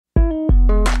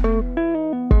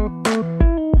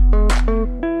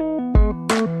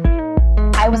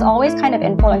always kind of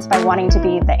influenced by wanting to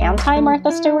be the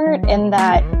anti-Martha Stewart, in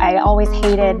that I always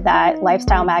hated that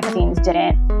lifestyle magazines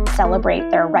didn't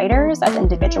celebrate their writers as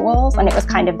individuals, and it was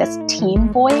kind of this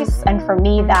team voice. And for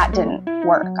me, that didn't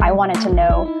work. I wanted to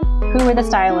know who were the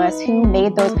stylists, who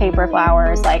made those paper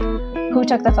flowers, like who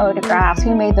took the photographs,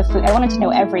 who made the food. I wanted to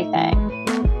know everything.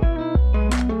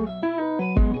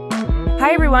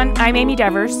 Hi, everyone. I'm Amy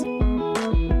Devers.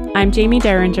 I'm Jaime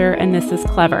Derringer, and this is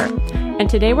Clever. And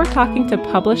today we're talking to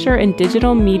publisher and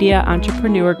digital media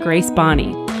entrepreneur Grace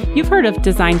Bonney. You've heard of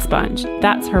Design Sponge.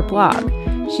 That's her blog.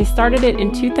 She started it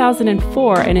in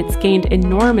 2004, and it's gained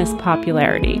enormous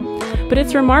popularity. But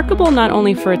it's remarkable not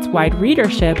only for its wide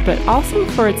readership, but also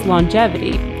for its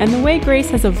longevity, and the way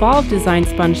Grace has evolved Design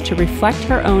Sponge to reflect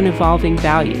her own evolving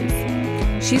values.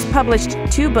 She's published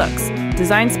 2 books,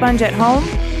 Design Sponge at Home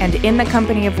and In the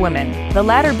Company of Women, the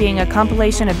latter being a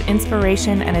compilation of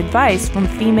inspiration and advice from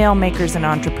female makers and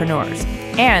entrepreneurs,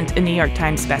 and a New York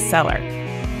Times bestseller.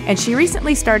 And she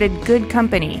recently started Good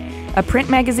Company, a print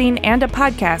magazine and a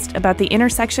podcast about the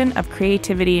intersection of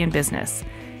creativity and business.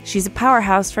 She's a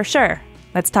powerhouse for sure.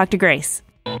 Let's talk to Grace.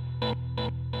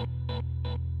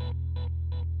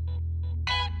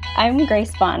 I'm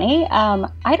Grace Bonney.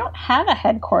 I don't have a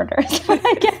headquarters, but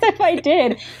I guess if I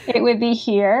did, it would be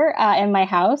here in my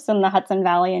house in the Hudson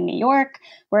Valley in New York,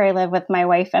 where I live with my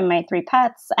wife and my 3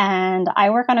 pets. And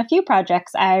I work on a few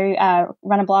projects. I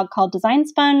run a blog called Design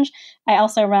Sponge. I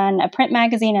also run a print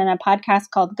magazine and a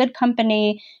podcast called Good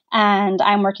Company. And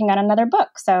I'm working on another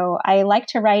book. So I like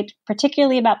to write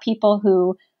particularly about people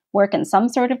who work in some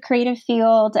sort of creative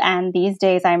field. And these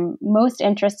days, I'm most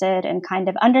interested in kind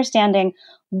of understanding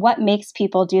what makes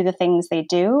people do the things they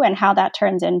do and how that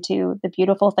turns into the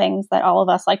beautiful things that all of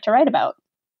us like to write about.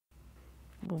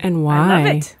 And why? I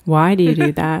love it. Why do you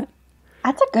do that?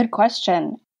 That's a good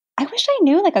question. I wish I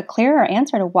knew like a clearer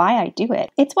answer to why I do it.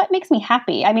 It's what makes me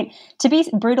happy. I mean, to be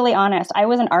brutally honest, I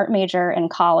was an art major in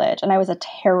college and I was a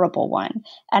terrible one.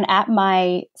 And at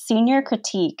my senior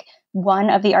critique, one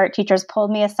of the art teachers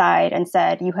pulled me aside and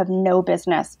said, "You have no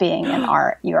business being in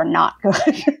art. You are not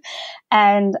good."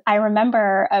 And I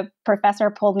remember a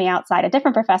professor pulled me outside, a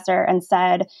different professor, and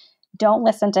said, "Don't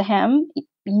listen to him.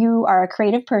 You are a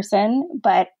creative person,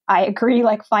 but I agree,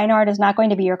 like fine art is not going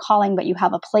to be your calling, but you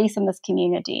have a place in this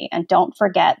community. And don't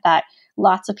forget that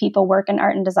lots of people work in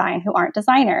art and design who aren't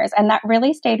designers." And that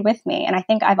really stayed with me. And I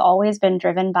think I've always been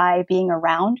driven by being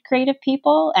around creative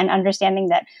people and understanding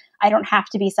that I don't have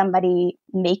to be somebody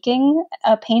making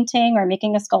a painting or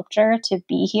making a sculpture to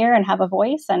be here and have a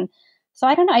voice. And so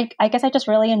I don't know, I guess I just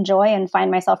really enjoy and find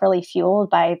myself really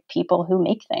fueled by people who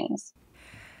make things.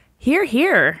 Hear,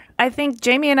 hear. I think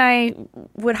Jaime and I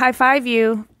would high five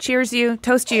you, cheers you,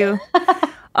 toast you.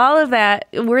 All of that.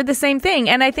 We're the same thing.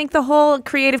 And I think the whole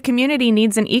creative community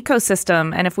needs an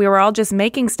ecosystem. And if we were all just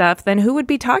making stuff, then who would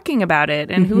be talking about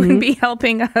it? And who would be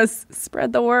helping us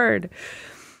spread the word?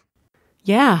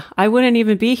 Yeah, I wouldn't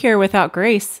even be here without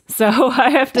Grace. So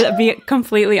I have to be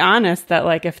completely honest that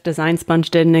like if Design Sponge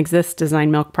didn't exist,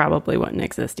 Design Milk probably wouldn't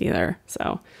exist either.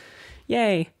 So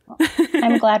yay.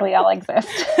 I'm glad we all exist.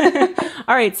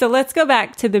 All right, so let's go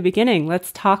back to the beginning.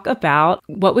 Let's talk about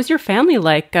what was your family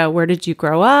like? Where did you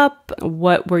grow up?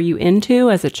 What were you into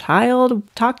as a child?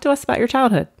 Talk to us about your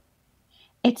childhood.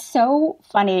 It's so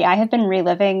funny. I have been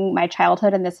reliving my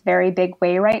childhood in this very big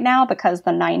way right now because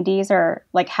the 90s are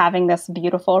like having this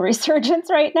beautiful resurgence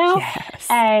right now. Yes.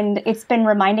 And it's been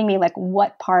reminding me like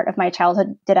what part of my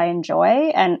childhood did I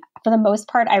enjoy? And for the most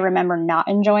part, I remember not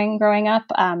enjoying growing up.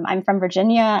 I'm from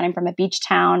Virginia and I'm from a beach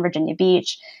town, Virginia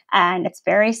Beach. And it's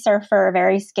very surfer,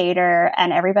 very skater,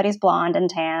 and everybody's blonde and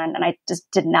tan. And I just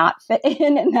did not fit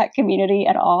in that community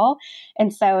at all.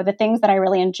 And so the things that I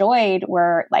really enjoyed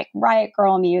were like Riot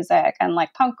Grrrl music and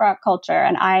like punk rock culture.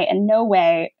 And I in no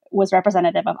way was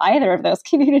representative of either of those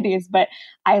communities, but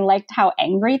I liked how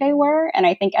angry they were. And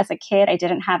I think as a kid, I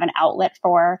didn't have an outlet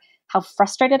for how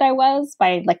frustrated I was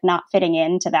by like not fitting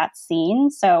into that scene.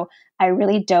 So I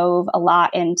really dove a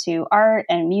lot into art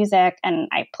and music, and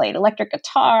I played electric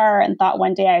guitar and thought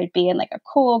one day I would be in like a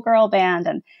cool girl band,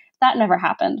 and that never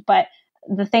happened. But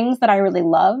the things that I really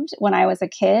loved when I was a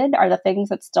kid are the things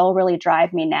that still really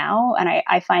drive me now. And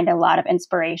I find a lot of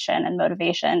inspiration and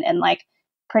motivation in like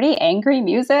pretty angry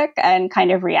music and kind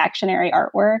of reactionary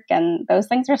artwork. And those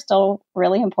things are still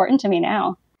really important to me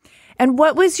now. And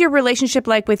what was your relationship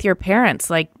like with your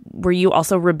parents? Like, were you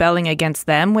also rebelling against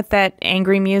them with that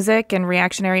angry music and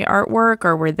reactionary artwork?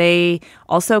 Or were they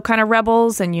also kind of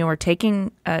rebels and you were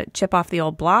taking a chip off the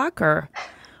old block? Or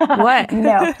What?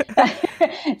 No.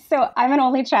 So I'm an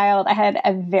only child. I had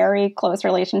a very close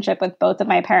relationship with both of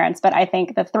my parents, but I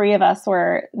think the three of us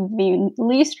were the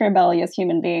least rebellious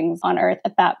human beings on earth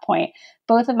at that point.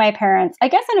 Both of my parents, I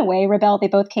guess in a way, rebelled. They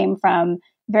both came from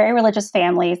very religious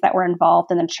families that were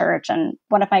involved in the church. And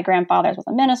one of my grandfathers was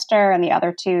a minister, and the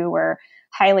other two were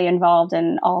highly involved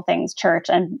in all things church.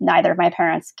 And neither of my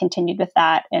parents continued with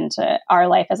that into our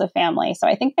life as a family. So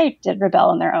I think they did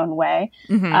rebel in their own way.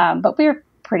 Mm-hmm. But we were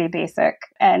pretty basic.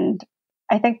 And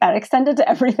I think that extended to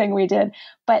everything we did.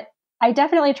 But I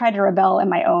definitely tried to rebel in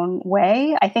my own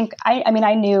way. I think,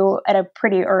 I knew at a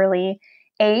pretty early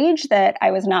age that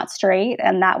I was not straight.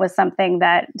 And that was something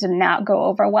that did not go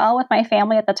over well with my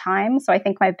family at the time. So I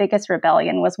think my biggest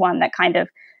rebellion was one that kind of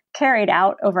carried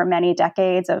out over many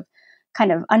decades of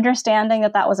kind of understanding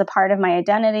that that was a part of my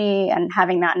identity and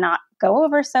having that not go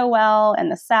over so well in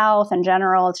the South in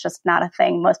general. It's just not a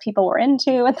thing most people were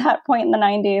into at that point in the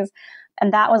 90s.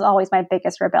 And that was always my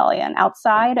biggest rebellion.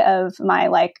 Outside of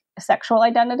my sexual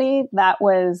identity, that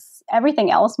was everything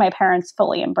else my parents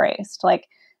fully embraced.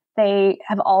 They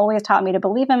have always taught me to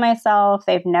believe in myself.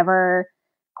 They've never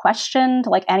questioned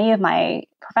any of my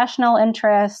professional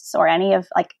interests or any of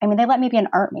they let me be an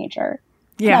art major.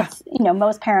 Yeah. That's,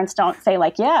 most parents don't say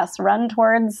yes, run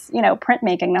towards,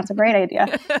 printmaking. That's a great idea.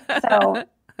 So,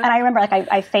 and I remember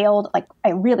I failed, I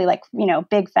really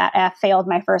big fat F failed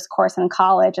my first course in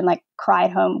college and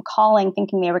cried home calling,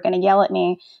 thinking they were going to yell at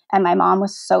me. And my mom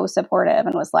was so supportive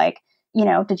and was like,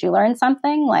 did you learn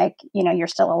something? You're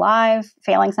still alive.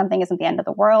 Failing something isn't the end of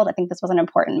the world. I think this was an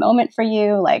important moment for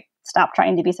you. Stop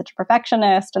trying to be such a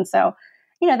perfectionist. And so,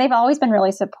 they've always been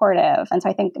really supportive. And so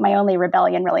I think my only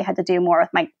rebellion really had to do more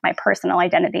with my personal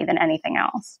identity than anything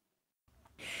else.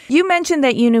 You mentioned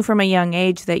that you knew from a young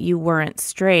age that you weren't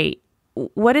straight.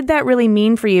 What did that really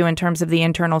mean for you in terms of the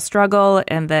internal struggle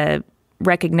and the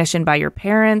recognition by your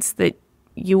parents that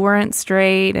you weren't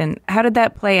straight? And how did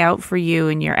that play out for you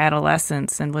in your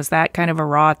adolescence? And was that kind of a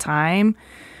raw time?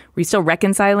 Were you still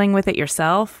reconciling with it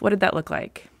yourself? What did that look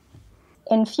like?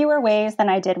 In fewer ways than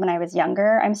I did when I was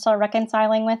younger, I'm still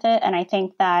reconciling with it. And I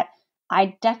think that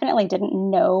I definitely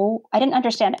didn't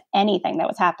understand anything that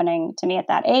was happening to me at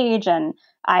that age. And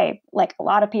I, like a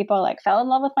lot of people, fell in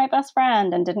love with my best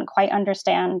friend and didn't quite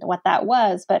understand what that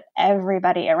was. But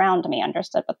everybody around me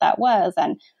understood what that was.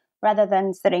 And rather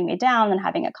than sitting me down and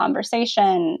having a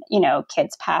conversation,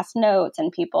 kids pass notes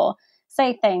and people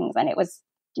say things. And it was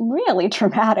really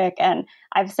traumatic. And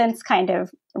I've since kind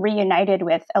of reunited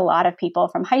with a lot of people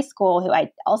from high school who I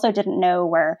also didn't know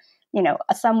were,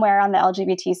 somewhere on the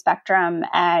LGBT spectrum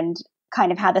and kind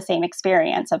of had the same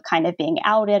experience of kind of being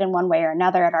outed in one way or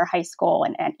another at our high school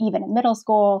and even in middle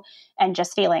school, and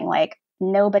just feeling like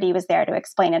nobody was there to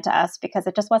explain it to us because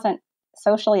it just wasn't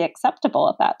socially acceptable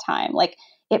at that time.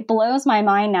 It blows my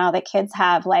mind now that kids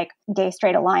have gay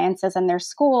straight alliances in their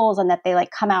schools and that they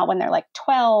come out when they're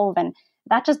 12, and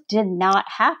that just did not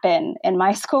happen in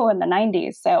my school in the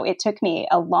 90s. So it took me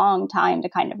a long time to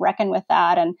kind of reckon with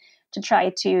that and to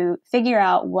try to figure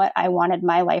out what I wanted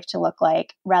my life to look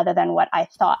like rather than what I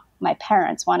thought my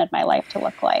parents wanted my life to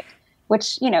look like,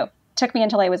 which, took me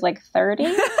until I was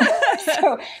 30.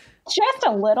 So just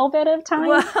a little bit of time.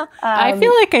 Well, I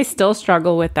feel like I still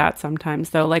struggle with that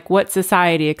sometimes, though, what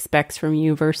society expects from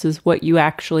you versus what you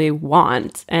actually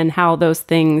want and how those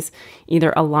things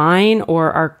either align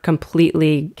or are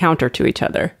completely counter to each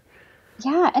other.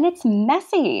 Yeah, and it's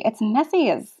messy. It's messy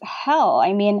as hell.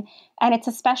 And it's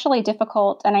especially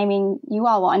difficult. And you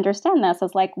all will understand this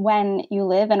as when you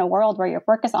live in a world where your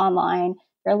work is online,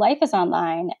 your life is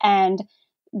online, and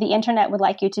the internet would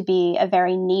like you to be a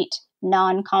very neat,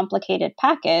 non-complicated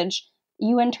package,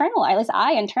 you internalize, at least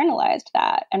I internalized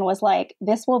that and was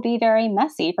this will be very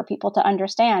messy for people to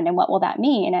understand. And what will that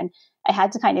mean? And I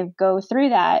had to kind of go through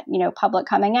that, public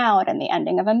coming out and the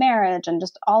ending of a marriage and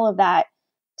just all of that.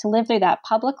 To live through that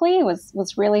publicly was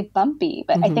really bumpy.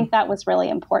 But I think that was really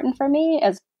important for me,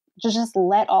 as to just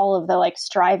let all of the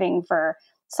striving for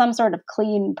some sort of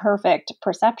clean, perfect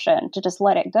perception, to just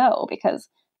let it go, because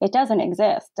it doesn't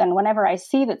exist. And whenever I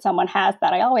see that someone has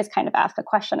that, I always kind of ask a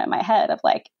question in my head of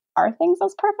are things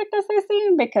as perfect as they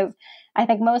seem? Because I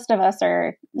think most of us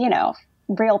are,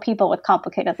 real people with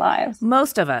complicated lives.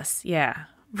 Most of us, yeah.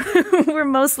 We're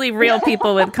mostly real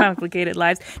people with complicated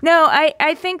lives. No,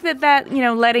 I think that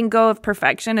letting go of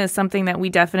perfection is something that we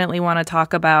definitely want to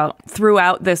talk about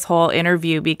throughout this whole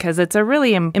interview, because it's a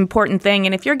really important thing.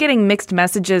 And if you're getting mixed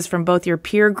messages from both your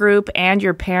peer group and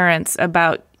your parents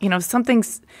about, something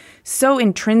so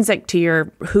intrinsic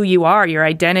to who you are, your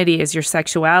identity is your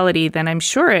sexuality, then I'm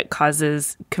sure it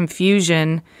causes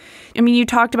confusion. I mean, you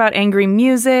talked about angry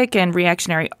music and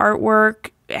reactionary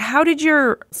artwork. How did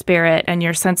your spirit and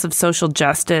your sense of social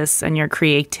justice and your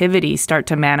creativity start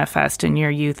to manifest in your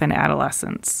youth and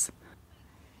adolescence?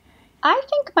 I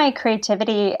think my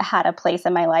creativity had a place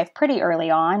in my life pretty early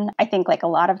on. I think like a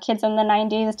lot of kids in the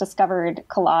 90s discovered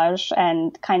collage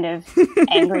and kind of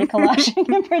angry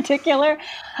collaging in particular,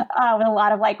 with a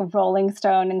lot of like Rolling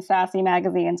Stone and Sassy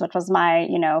magazines, which was my,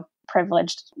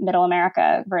 privileged middle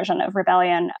America version of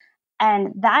rebellion.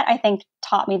 And that, I think,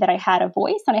 taught me that I had a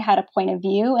voice and I had a point of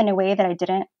view in a way that I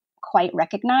didn't quite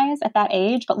recognize at that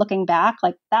age. But looking back,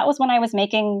 like that was when I was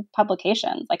making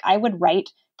publications. Like I would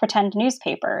write pretend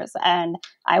newspapers and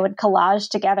I would collage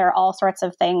together all sorts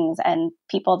of things and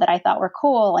people that I thought were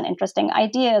cool and interesting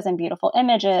ideas and beautiful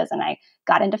images. And I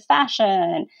got into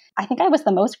fashion. I think I was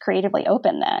the most creatively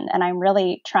open then. And I'm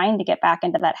really trying to get back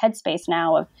into that headspace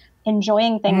now of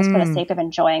enjoying things for the sake of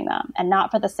enjoying them and not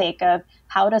for the sake of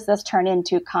how does this turn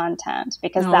into content,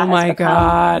 because that has become...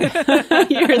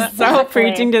 God. You're so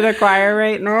preaching to the choir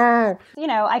right now.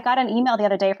 I got an email the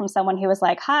other day from someone who was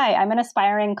like, hi, I'm an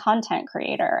aspiring content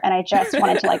creator. And I just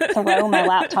wanted to like throw my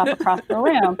laptop across the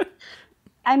room.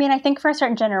 I mean, I think for a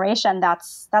certain generation,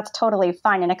 that's totally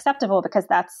fine and acceptable because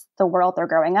that's the world they're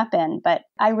growing up in. But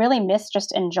I really miss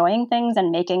just enjoying things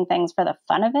and making things for the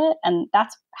fun of it. And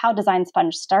that's how Design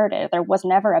Sponge started. There was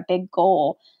never a big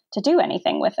goal to do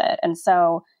anything with it. And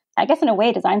so I guess in a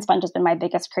way, Design Sponge has been my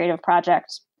biggest creative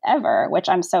project ever, which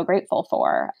I'm so grateful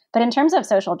for. But in terms of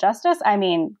social justice, I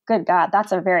mean, good God,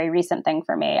 that's a very recent thing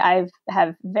for me. I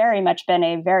have very much been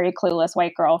a very clueless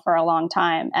white girl for a long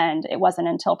time. And it wasn't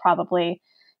until probably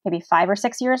maybe 5 or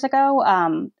 6 years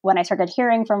ago when I started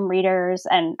hearing from readers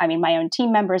and my own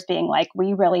team members being like,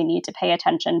 we really need to pay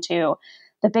attention to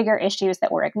the bigger issues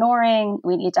that we're ignoring.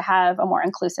 We need to have a more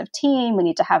inclusive team. We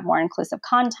need to have more inclusive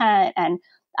content. And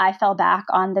I fell back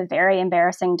on the very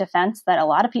embarrassing defense that a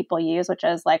lot of people use, which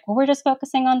is like, well, we're just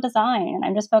focusing on design and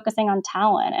I'm just focusing on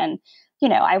talent. And,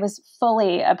 I was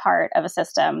fully a part of a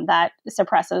system that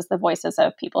suppresses the voices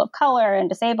of people of color and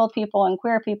disabled people and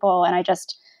queer people. And I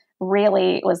just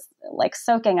really was like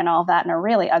soaking in all of that in a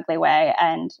really ugly way.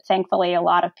 And thankfully, a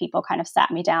lot of people kind of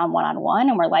sat me down one-on-one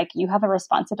and were like, you have a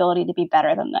responsibility to be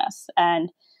better than this.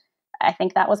 And I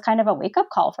think that was kind of a wake-up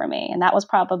call for me. And that was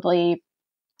probably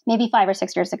maybe 5 or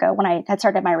 6 years ago when I had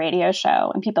started my radio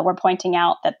show and people were pointing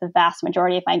out that the vast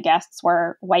majority of my guests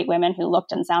were white women who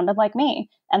looked and sounded like me.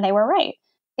 And they were right.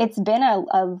 It's been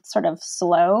a sort of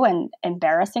slow and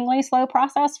embarrassingly slow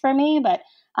process for me, but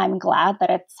I'm glad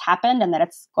that it's happened and that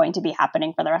it's going to be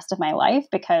happening for the rest of my life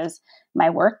because my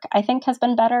work, I think, has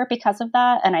been better because of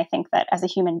that. And I think that as a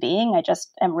human being, I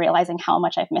just am realizing how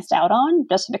much I've missed out on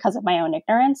just because of my own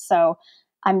ignorance. So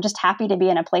I'm just happy to be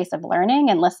in a place of learning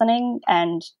and listening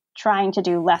and trying to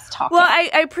do less talking. Well,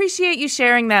 I appreciate you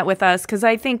sharing that with us because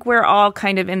I think we're all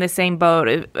kind of in the same boat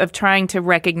of trying to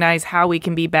recognize how we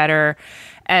can be better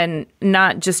and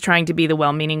not just trying to be the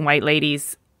well-meaning white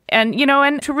ladies. And,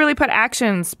 and to really put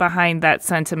actions behind that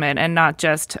sentiment and not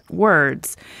just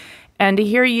words. And to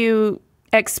hear you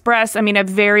express, a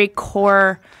very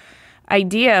core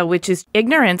idea, which is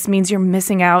ignorance means you're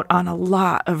missing out on a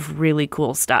lot of really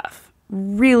cool stuff.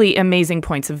 Really amazing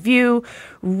points of view,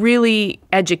 really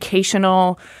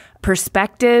educational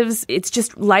perspectives. It's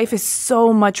just life is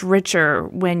so much richer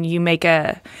when you make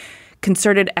a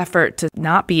concerted effort to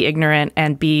not be ignorant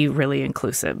and be really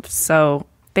inclusive. So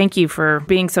thank you for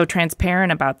being so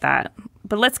transparent about that.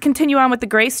 But let's continue on with the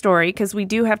Grace story because we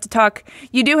do have to talk.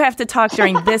 You do have to talk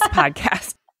during this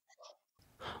podcast.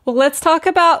 Well, let's talk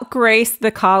about Grace, the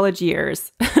college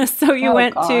years. So you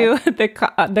went to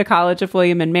the College of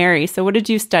William and Mary. So what did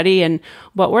you study and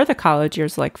what were the college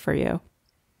years like for you?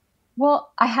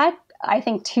 Well, I had, I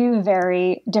think, 2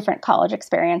 very different college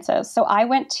experiences. So I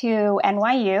went to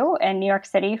NYU in New York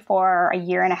City for a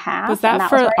year and a half. Was that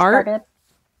for art?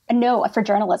 No, for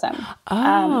journalism.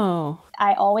 Oh.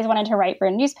 I always wanted to write for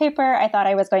a newspaper. I thought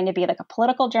I was going to be like a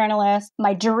political journalist.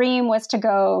 My dream was to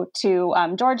go to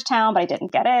Georgetown, but I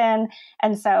didn't get in.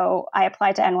 And so I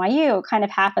applied to NYU kind of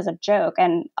half as a joke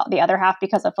and the other half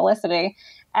because of Felicity.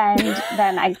 And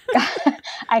then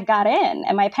I got in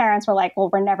and my parents were like, well,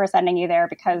 we're never sending you there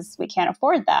because we can't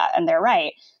afford that. And they're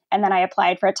right. And then I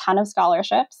applied for a ton of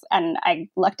scholarships and I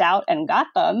lucked out and got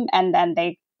them. And then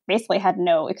they basically had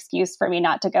no excuse for me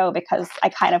not to go because I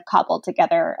kind of cobbled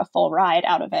together a full ride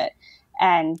out of it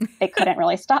and they couldn't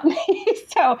really stop me.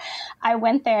 So I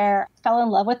went there, fell in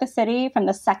love with the city from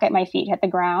the second my feet hit the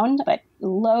ground, but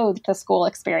loathed the school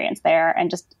experience there and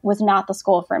just was not the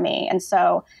school for me. And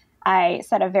so I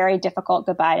said a very difficult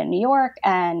goodbye to New York,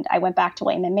 and I went back to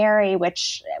William & Mary,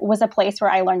 which was a place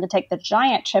where I learned to take the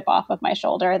giant chip off of my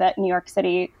shoulder that New York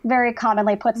City very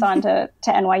commonly puts on to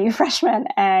NYU freshmen.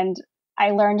 And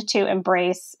I learned to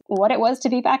embrace what it was to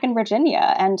be back in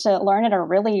Virginia and to learn at a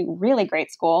really, really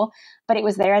great school. But it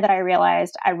was there that I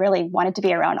realized I really wanted to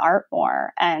be around art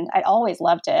more. And I'd always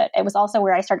loved it. It was also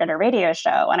where I started a radio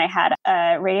show. And I had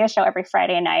a radio show every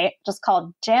Friday night just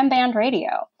called Jam Band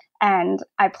Radio. And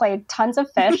I played tons of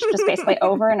Fish, just basically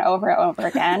over and over and over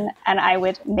again. And I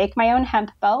would make my own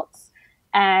hemp belts.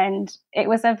 And it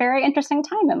was a very interesting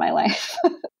time in my life.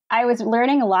 I was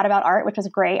learning a lot about art, which was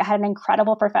great. I had an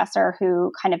incredible professor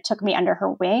who kind of took me under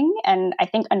her wing and I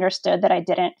think understood that I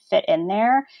didn't fit in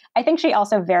there. I think she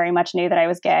also very much knew that I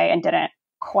was gay and didn't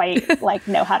quite like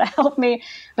know how to help me,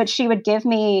 but she would give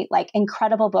me like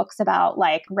incredible books about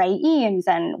like Ray Eames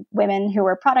and women who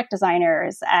were product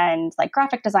designers and like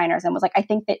graphic designers, and was like, I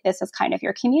think that this is kind of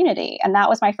your community. And that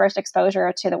was my first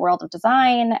exposure to the world of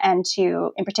design and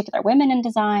to, in particular, women in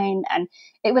design. And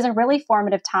it was a really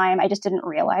formative time. I just didn't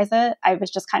realize it. I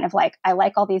was just kind of like, I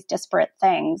like all these disparate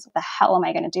things. What the hell am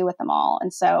I going to do with them all?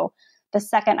 And so the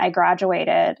second I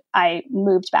graduated, I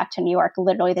moved back to New York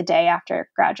literally the day after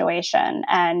graduation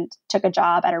and took a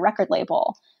job at a record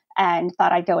label and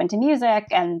thought I'd go into music.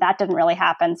 And that didn't really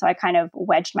happen. So I kind of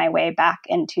wedged my way back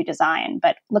into design.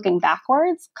 But looking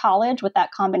backwards, college with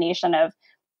that combination of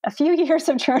a few years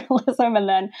of journalism and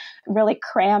then really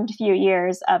crammed few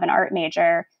years of an art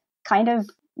major kind of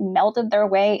melded their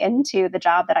way into the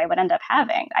job that I would end up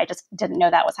having. I just didn't know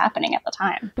that was happening at the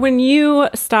time. When you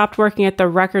stopped working at the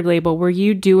record label, were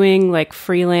you doing like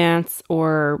freelance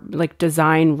or like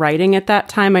design writing at that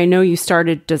time? I know you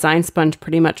started Design Sponge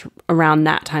pretty much around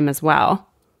that time as well.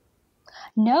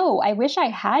 No, I wish I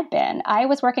had been. I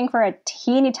was working for a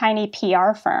teeny tiny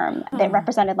PR firm that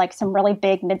represented like some really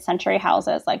big mid-century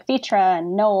houses like Vitra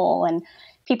and Knoll and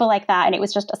people like that. And it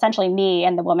was just essentially me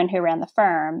and the woman who ran the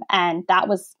firm. And that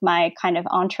was my kind of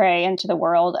entree into the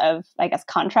world of, I guess,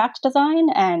 contract design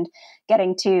and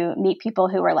getting to meet people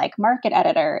who were like market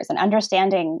editors and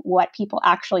understanding what people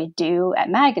actually do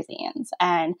at magazines.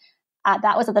 And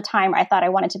that was at the time I thought I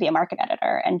wanted to be a market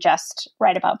editor and just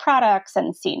write about products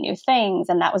and see new things.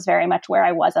 And that was very much where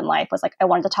I was in life, was like, I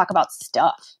wanted to talk about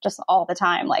stuff just all the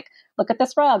time. Like, look at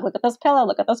this rug, look at this pillow,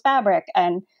 look at this fabric.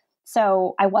 And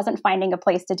so I wasn't finding a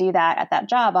place to do that at that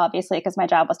job, obviously, because my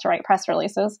job was to write press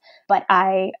releases. But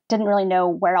I didn't really know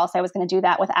where else I was going to do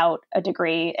that without a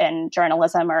degree in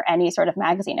journalism or any sort of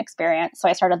magazine experience. So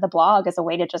I started the blog as a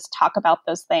way to just talk about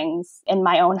those things in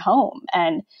my own home.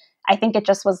 And I think it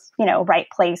just was, you know, right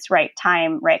place, right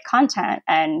time, right content.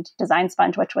 And Design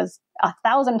Sponge, which was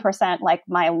 1,000% like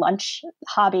my lunch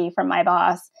hobby from my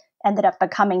boss, ended up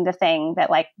becoming the thing that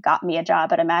like got me a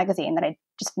job at a magazine that I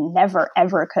just never,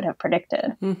 ever could have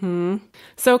predicted. Mm-hmm.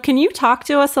 So can you talk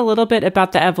to us a little bit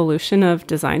about the evolution of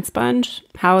Design Sponge?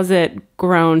 How has it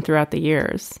grown throughout the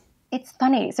years? It's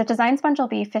funny. So Design Sponge will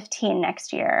be 15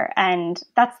 next year. And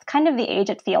that's kind of the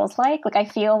age it feels like. Like, I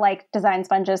feel like Design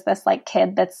Sponge is this like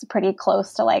kid that's pretty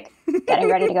close to like getting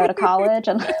ready to go to college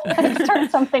and like start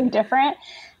something different.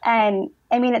 And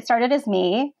I mean, it started as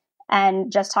me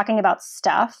and just talking about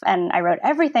stuff. And I wrote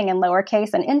everything in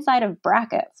lowercase and inside of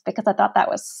brackets because I thought that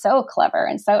was so clever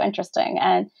and so interesting.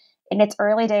 And in its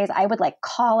early days, I would like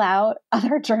call out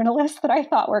other journalists that I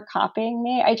thought were copying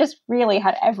me. I just really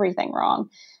had everything wrong.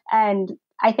 And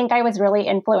I think I was really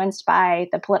influenced by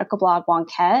the political blog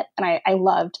Wonquette. And I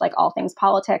loved like all things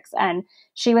politics. And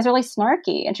she was really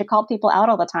snarky and she called people out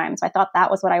all the time. So I thought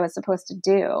that was what I was supposed to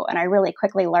do. And I really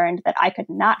quickly learned that I could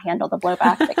not handle the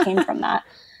blowback that came from that.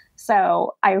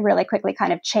 So I really quickly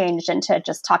kind of changed into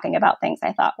just talking about things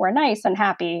I thought were nice and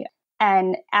happy.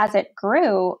 And as it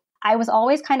grew, I was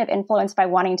always kind of influenced by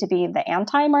wanting to be the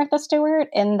anti-Martha Stewart,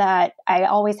 in that I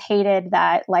always hated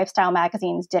that lifestyle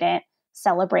magazines didn't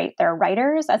celebrate their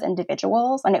writers as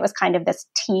individuals. And it was kind of this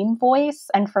team voice.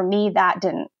 And for me, that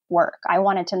didn't work. I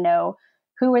wanted to know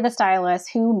who were the stylists,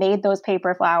 who made those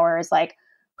paper flowers, like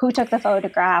who took the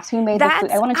photographs, who made the food.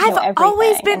 I wanted to know everything. I've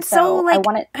always been so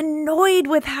like annoyed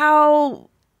with how,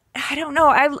 I don't know.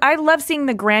 I love seeing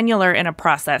the granular in a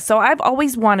process. So I've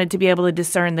always wanted to be able to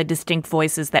discern the distinct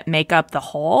voices that make up the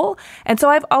whole. And so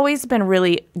I've always been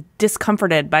really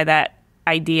discomforted by that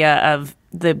idea of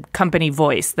the company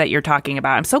voice that you're talking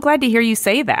about. I'm so glad to hear you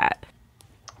say that.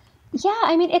 Yeah,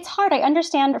 I mean, it's hard. I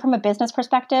understand from a business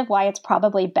perspective why it's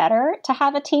probably better to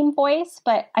have a team voice.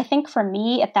 But I think for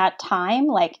me at that time,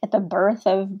 like at the birth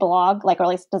of blog, like or at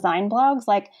least design blogs,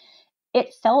 like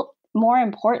it felt more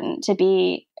important to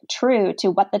be true to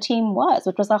what the team was,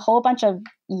 which was a whole bunch of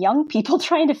young people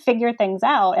trying to figure things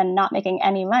out and not making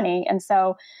any money. And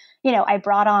so, I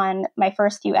brought on my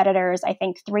first few editors, I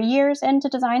think 3 years into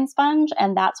Design Sponge.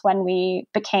 And that's when we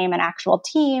became an actual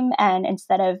team. And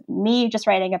instead of me just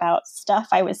writing about stuff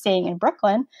I was seeing in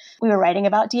Brooklyn, we were writing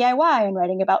about DIY and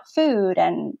writing about food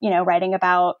and, writing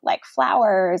about like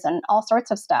flowers and all sorts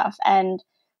of stuff. And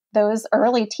those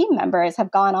early team members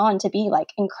have gone on to be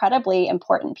like incredibly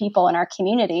important people in our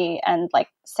community. And like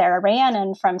Sarah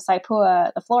Rhiannon from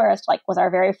Saipua, the florist, like was our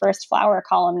very first flower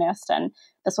columnist. And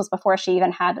this was before she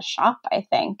even had a shop, I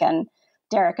think. And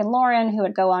Derek and Lauren, who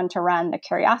would go on to run the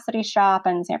Curiosity Shop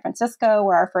in San Francisco,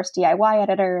 were our first DIY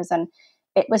editors. And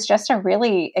it was just a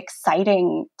really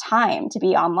exciting time to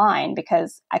be online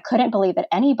because I couldn't believe that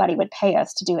anybody would pay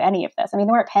us to do any of this. I mean,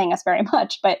 they weren't paying us very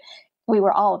much, but we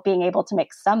were all being able to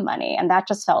make some money. And that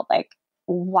just felt like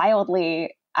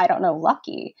wildly,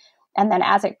 lucky. And then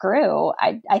as it grew,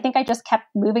 I think I just kept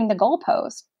moving the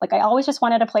goalpost. Like I always just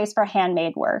wanted a place for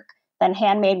handmade work. Then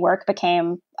handmade work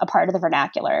became a part of the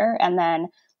vernacular. And then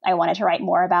I wanted to write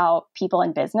more about people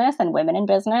in business and women in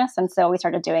business. And so we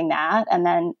started doing that. And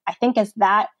then I think as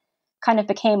that kind of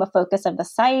became a focus of the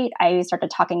site, I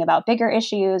started talking about bigger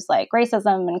issues like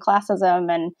racism and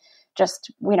classism and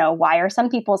just, why are some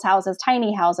people's houses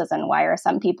tiny houses and why are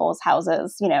some people's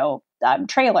houses,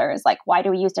 trailers? Like, why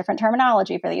do we use different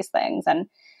terminology for these things? And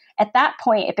at that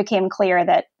point, it became clear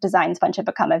that Design Sponge had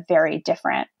become a very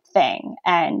different thing.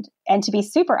 And to be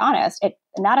super honest, it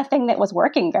not a thing that was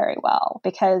working very well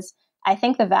because I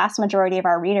think the vast majority of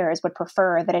our readers would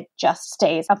prefer that it just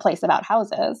stays a place about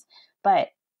houses. But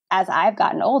as I've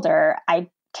gotten older, I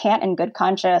can't in good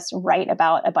conscience write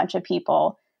about a bunch of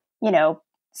people,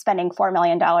 spending $4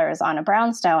 million on a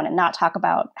brownstone and not talk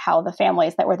about how the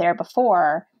families that were there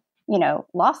before,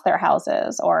 lost their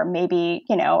houses or maybe,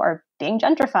 are being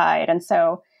gentrified. And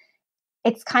so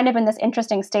it's kind of in this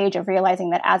interesting stage of realizing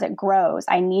that as it grows,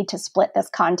 I need to split this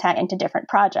content into different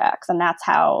projects. And that's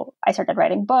how I started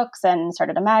writing books and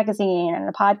started a magazine and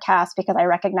a podcast, because I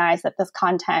recognized that this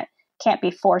content can't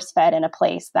be force-fed in a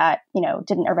place that,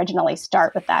 didn't originally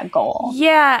start with that goal.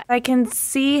 Yeah, I can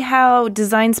see how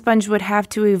Design Sponge would have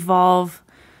to evolve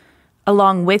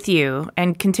along with you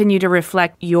and continue to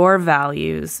reflect your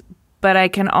values. But I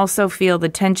can also feel the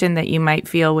tension that you might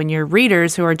feel when your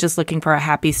readers who are just looking for a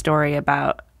happy story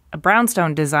about a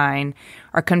brownstone design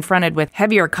are confronted with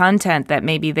heavier content that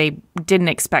maybe they didn't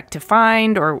expect to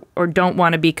find or don't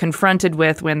want to be confronted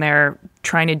with when they're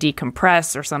trying to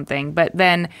decompress or something. But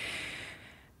then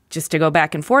just to go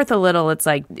back and forth a little, it's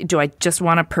like, do I just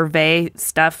want to purvey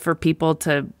stuff for people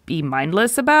to be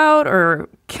mindless about? Or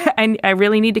I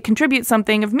really need to contribute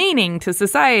something of meaning to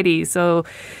society. So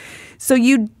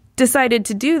you decided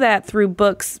to do that through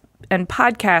books and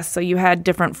podcasts, so you had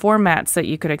different formats that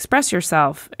you could express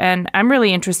yourself. And I'm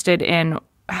really interested in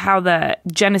how the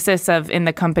genesis of In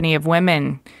the Company of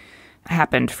Women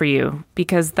happened for you,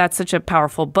 because that's such a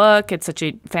powerful book. It's such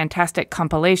a fantastic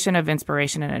compilation of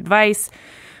inspiration and advice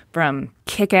from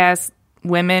kick-ass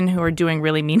women who are doing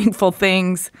really meaningful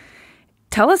things.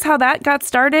 Tell us how that got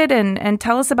started and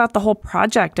tell us about the whole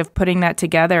project of putting that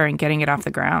together and getting it off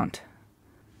the ground.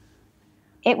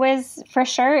 It was, for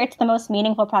sure, it's the most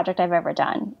meaningful project I've ever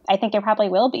done. I think it probably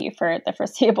will be for the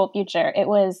foreseeable future. It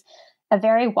was a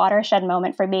very watershed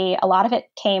moment for me. A lot of it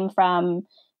came from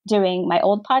doing my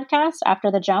old podcast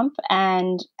After the Jump,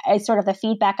 and sort of the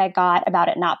feedback I got about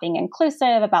it not being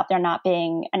inclusive, about there not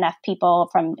being enough people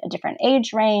from a different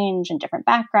age range and different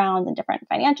backgrounds and different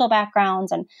financial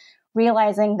backgrounds, and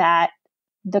realizing that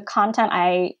the content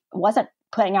I wasn't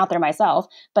putting out there myself,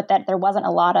 but that there wasn't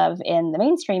a lot of in the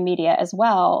mainstream media as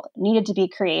well, needed to be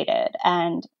created.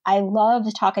 And I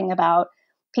loved talking about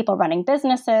people running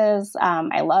businesses.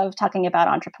 I love talking about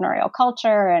entrepreneurial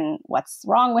culture and what's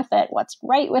wrong with it, what's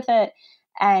right with it.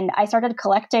 And I started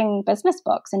collecting business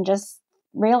books and just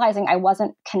realizing I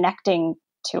wasn't connecting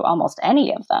to almost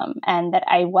any of them, and that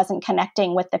I wasn't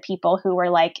connecting with the people who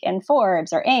were like in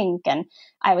Forbes or Inc. And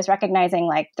I was recognizing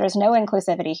like there's no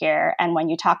inclusivity here. And when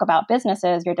you talk about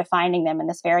businesses, you're defining them in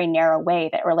this very narrow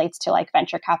way that relates to like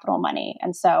venture capital money.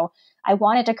 And so I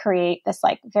wanted to create this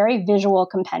like very visual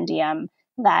compendium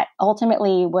that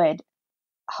ultimately would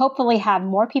hopefully have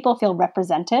more people feel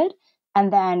represented,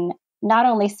 and then not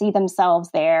only see themselves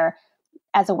there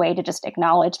as a way to just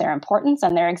acknowledge their importance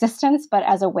and their existence, but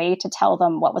as a way to tell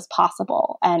them what was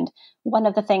possible. And one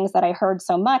of the things that I heard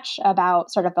so much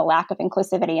about sort of the lack of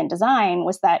inclusivity in design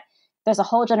was that there's a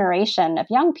whole generation of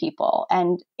young people,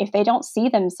 and if they don't see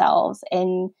themselves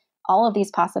in all of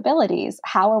these possibilities,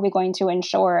 how are we going to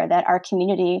ensure that our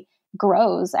community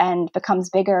grows and becomes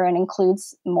bigger and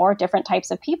includes more different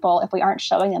types of people if we aren't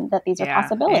showing them that these are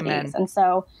possibilities. Amen. And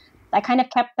so I kind of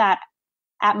kept that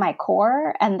at my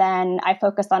core. And then I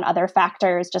focused on other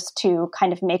factors just to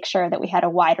kind of make sure that we had a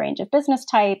wide range of business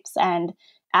types and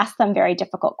ask them very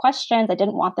difficult questions. I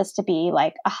didn't want this to be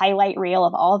like a highlight reel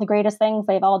of all the greatest things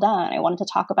they've all done. I wanted to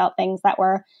talk about things that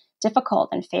were difficult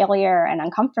and failure and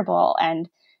uncomfortable. And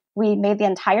we made the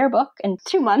entire book in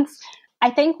 2 months. I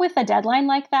think with a deadline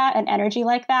like that and energy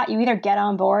like that, you either get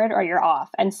on board or you're off.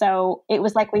 And so it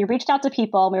was like we reached out to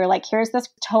people and we were like, here's this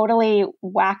totally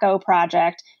wacko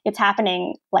project. It's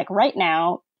happening like right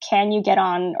now. Can you get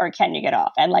on or can you get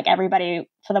off? And like everybody,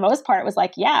 for the most part, was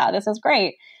like, yeah, this is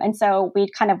great. And so we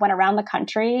kind of went around the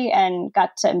country and got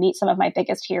to meet some of my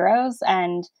biggest heroes.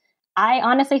 And I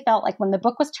honestly felt like when the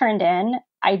book was turned in,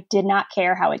 I did not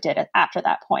care how it did it after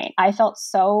that point. I felt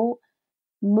so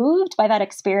moved by that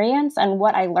experience and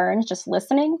what I learned just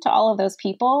listening to all of those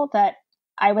people that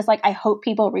I was like, I hope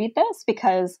people read this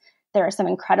because there are some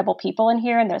incredible people in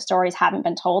here and their stories haven't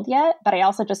been told yet. But I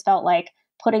also just felt like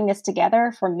putting this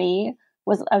together for me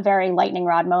was a very lightning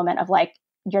rod moment of like,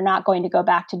 you're not going to go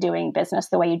back to doing business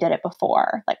the way you did it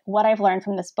before. Like what I've learned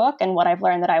from this book and what I've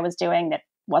learned that I was doing that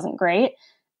wasn't great,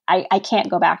 I can't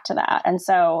go back to that. And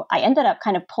so I ended up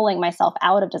kind of pulling myself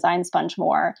out of Design Sponge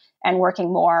more and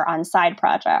working more on side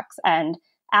projects. And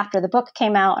after the book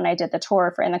came out and I did the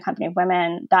tour for In the Company of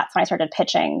Women, that's when I started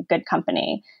pitching Good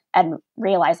Company and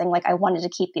realizing like I wanted to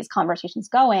keep these conversations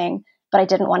going, but I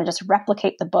didn't want to just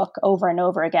replicate the book over and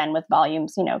over again with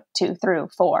volumes, 2 through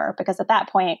 4, because at that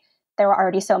point, there were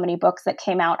already so many books that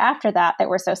came out after that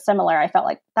were so similar. I felt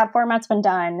like that format's been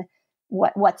done.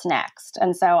 What's next?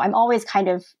 And so I'm always kind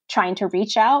of trying to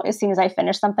reach out as soon as I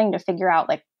finish something to figure out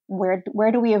like, where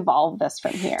do we evolve this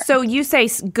from here? So you say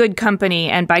Good Company,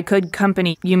 and by Good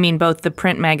Company, you mean both the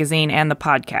print magazine and the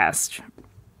podcast.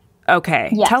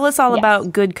 Okay. Yes. Tell us all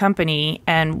about Good Company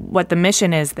and what the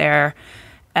mission is there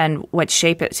and what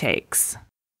shape it takes.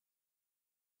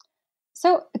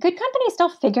 So Good Company is still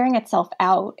figuring itself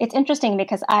out. It's interesting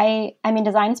because I mean,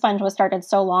 Design Sponge was started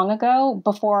so long ago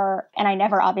before, and I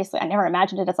never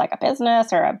imagined it as like a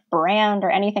business or a brand or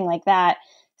anything like that.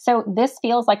 So this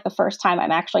feels like the first time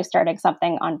I'm actually starting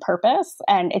something on purpose.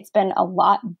 And it's been a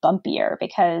lot bumpier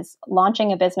because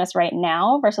launching a business right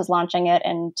now versus launching it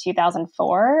in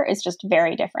 2004 is just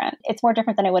very different. It's more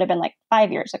different than it would have been like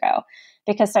 5 years ago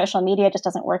because social media just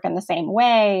doesn't work in the same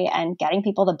way. And getting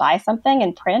people to buy something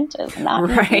in print is not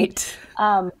right.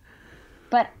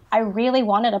 But I really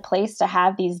wanted a place to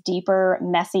have these deeper,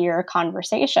 messier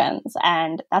conversations.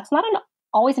 And that's not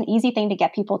always an easy thing to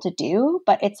get people to do,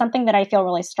 but it's something that I feel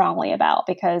really strongly about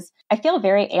because I feel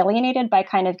very alienated by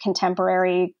kind of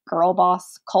contemporary girl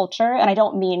boss culture. And I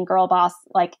don't mean girl boss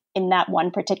like in that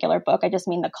one particular book. I just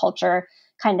mean the culture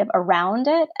kind of around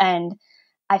it. And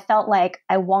I felt like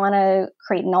I want to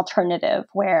create an alternative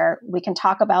where we can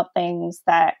talk about things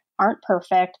that aren't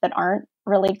perfect, that aren't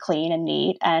really clean and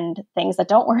neat, and things that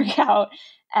don't work out.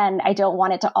 And I don't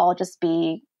want it to all just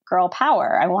be girl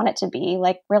power. I want it to be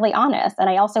like really honest. And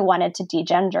I also wanted to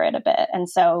degender it a bit. And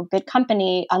so Good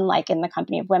Company, unlike In the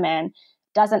Company of Women,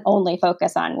 doesn't only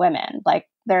focus on women. Like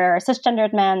there are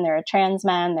cisgendered men, there are trans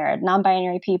men, there are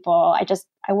non-binary people.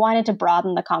 I wanted to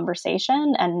broaden the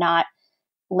conversation and not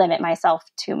limit myself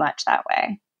too much that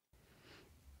way.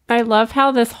 I love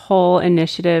how this whole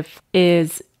initiative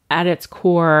is at its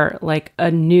core like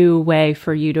a new way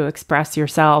for you to express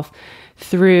yourself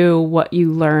through what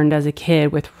you learned as a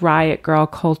kid with Riot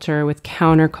Grrrl culture, with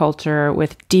counterculture,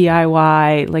 with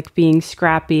DIY, like being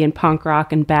scrappy and punk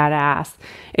rock and badass.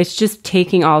 It's just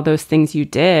taking all those things you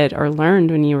did or learned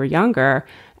when you were younger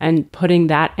and putting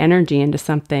that energy into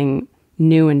something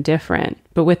new and different,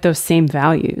 but with those same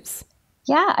values.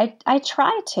 Yeah, I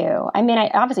try to. I mean,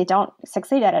 I obviously don't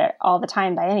succeed at it all the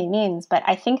time by any means, but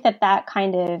I think that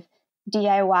kind of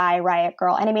DIY Riot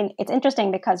Grrrl. And I mean, it's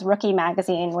interesting because Rookie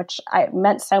magazine, which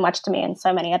meant so much to me and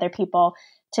so many other people,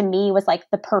 to me was like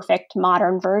the perfect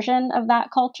modern version of that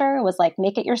culture. Was like,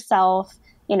 make it yourself,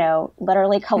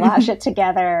 literally collage it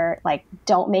together. Like,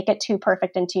 don't make it too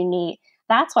perfect and too neat.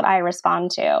 That's what I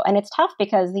respond to. And it's tough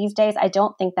because these days, I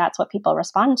don't think that's what people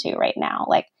respond to right now.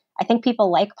 Like, I think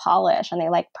people like polish and they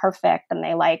like perfect and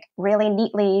they like really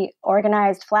neatly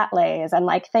organized flat lays and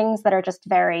like things that are just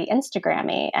very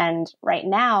Instagrammy. And right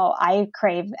now I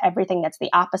crave everything that's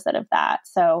the opposite of that.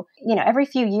 So, every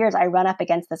few years I run up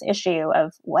against this issue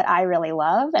of what I really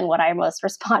love and what I most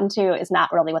respond to is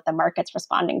not really what the market's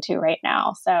responding to right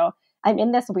now. So I'm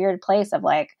in this weird place of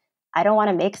like, I don't want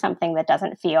to make something that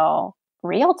doesn't feel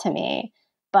real to me,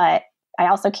 but I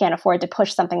also can't afford to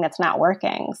push something that's not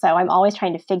working. So I'm always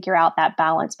trying to figure out that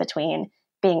balance between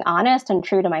being honest and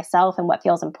true to myself and what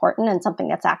feels important and something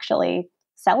that's actually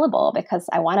sellable, because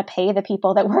I want to pay the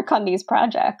people that work on these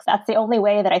projects. That's the only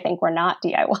way that I think we're not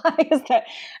DIY is that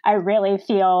I really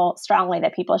feel strongly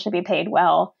that people should be paid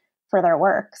well for their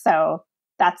work. So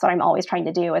that's what I'm always trying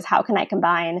to do is how can I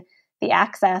combine the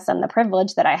access and the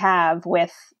privilege that I have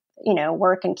with,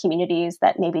 work in communities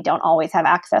that maybe don't always have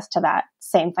access to that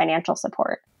same financial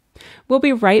support. We'll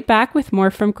be right back with more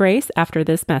from Grace after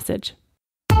this message.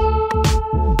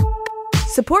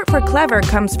 Support for Clever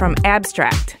comes from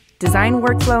Abstract, design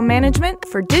workflow management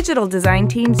for digital design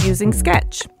teams using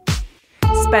Sketch.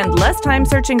 Spend less time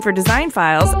searching for design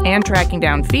files and tracking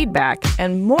down feedback,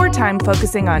 and more time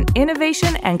focusing on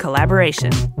innovation and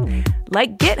collaboration.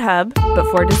 Like GitHub, but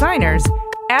for designers,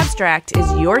 Abstract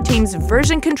is your team's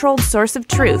version-controlled source of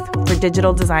truth for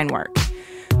digital design work.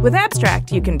 With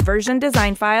Abstract, you can version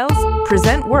design files,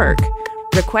 present work,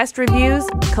 request reviews,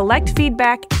 collect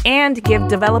feedback, and give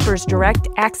developers direct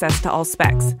access to all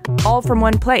specs, all from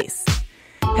one place.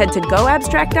 Head to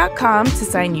goabstract.com to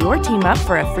sign your team up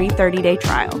for a free 30-day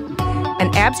trial.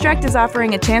 And Abstract is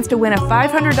offering a chance to win a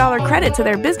 $500 credit to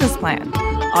their business plan.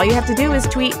 All you have to do is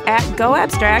tweet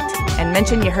 @GoAbstract and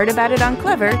mention you heard about it on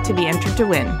Clever to be entered to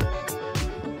win.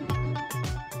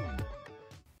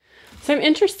 So I'm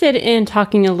interested in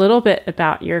talking a little bit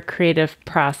about your creative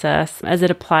process as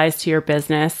it applies to your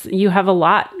business. You have a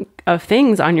lot of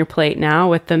things on your plate now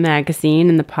with the magazine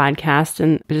and the podcast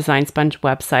and the Design Sponge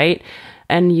website.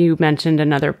 And you mentioned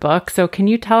another book. So can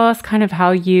you tell us kind of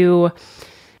how you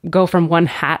go from one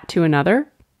hat to another?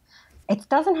 It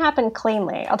doesn't happen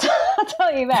cleanly. I'll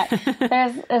tell you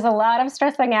that. There's a lot of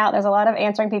stressing out. There's a lot of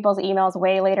answering people's emails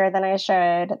way later than I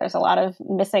should. There's a lot of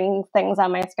missing things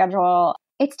on my schedule.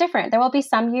 It's different. There will be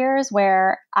some years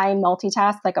where I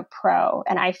multitask like a pro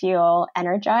and I feel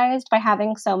energized by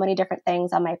having so many different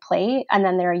things on my plate. And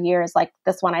then there are years like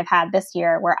this one I've had this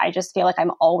year where I just feel like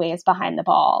I'm always behind the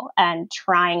ball and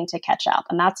trying to catch up.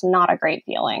 And that's not a great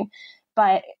feeling.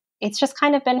 But it's just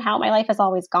kind of been how my life has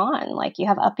always gone. Like you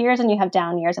have up years and you have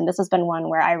down years. And this has been one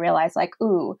where I realized like,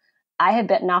 ooh, I have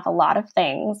bitten off a lot of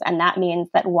things. And that means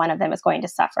that one of them is going to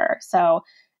suffer. So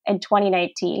in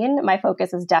 2019, my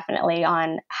focus is definitely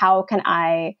on how can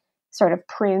I sort of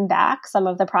prune back some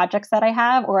of the projects that I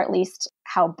have, or at least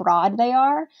how broad they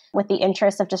are, with the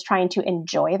interest of just trying to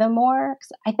enjoy them more.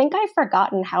 'Cause I think I've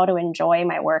forgotten how to enjoy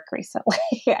my work recently.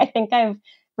 I think I've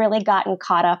really gotten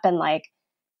caught up in like,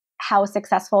 how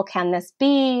successful can this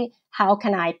be? How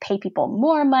can I pay people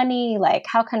more money? Like,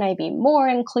 how can I be more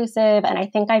inclusive? And I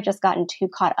think I've just gotten too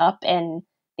caught up in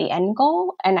the end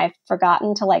goal and I've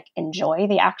forgotten to like enjoy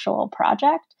the actual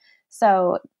project.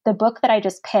 So the book that I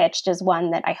just pitched is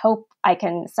one that I hope I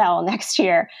can sell next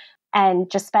year and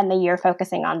just spend the year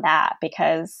focusing on that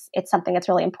because it's something that's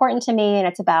really important to me and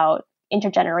it's about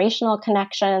intergenerational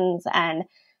connections. And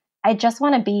I just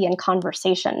want to be in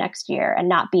conversation next year and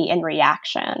not be in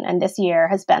reaction. And this year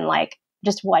has been like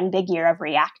just one big year of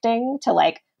reacting to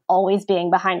like always being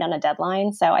behind on a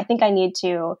deadline. So I think I need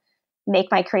to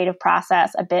make my creative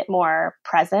process a bit more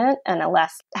present and a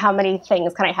less how many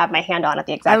things can I have my hand on at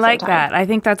the exact same time. I like that. I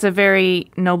think that's a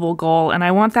very noble goal. And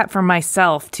I want that for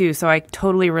myself too. So I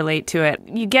totally relate to it.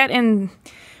 You get in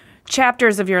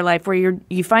chapters of your life where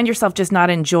you find yourself just not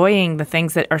enjoying the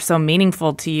things that are so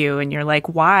meaningful to you. And you're like,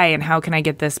 why? And how can I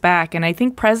get this back? And I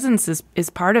think presence is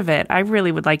part of it. I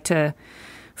really would like to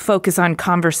focus on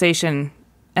conversation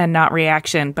and not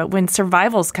reaction. But when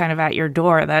survival's kind of at your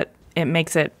door, that it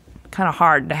makes it kind of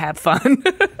hard to have fun.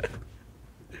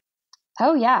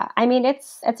 Oh, yeah. I mean,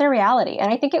 it's a reality.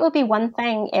 And I think it would be one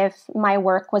thing if my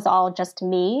work was all just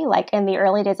me. Like in the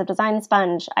early days of Design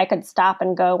Sponge, I could stop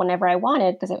and go whenever I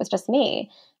wanted because it was just me.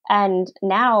 And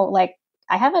now, like,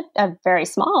 I have a very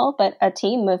small, but a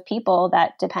team of people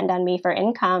that depend on me for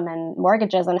income and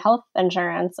mortgages and health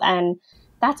insurance. And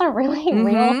that's a really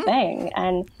real thing.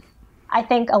 And I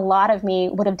think a lot of me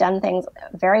would have done things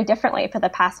very differently for the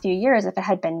past few years if it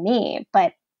had been me.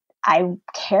 But I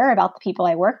care about the people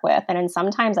I work with. And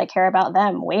sometimes I care about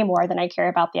them way more than I care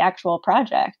about the actual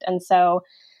project. And so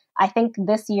I think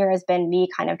this year has been me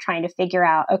kind of trying to figure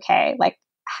out, okay, like,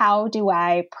 how do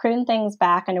I prune things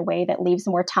back in a way that leaves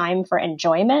more time for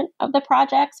enjoyment of the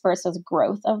projects versus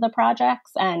growth of the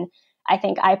projects? And I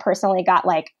think I personally got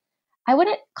like, I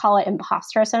wouldn't call it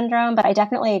imposter syndrome, but I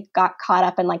definitely got caught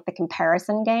up in like the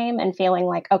comparison game and feeling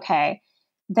like, okay,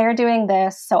 they're doing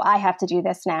this, so I have to do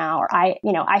this now, or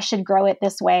I should grow it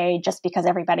this way just because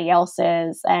everybody else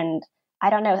is. And I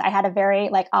don't know, I had a very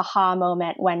like aha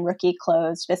moment when Rookie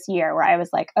closed this year where I was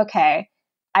like, okay,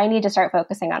 I need to start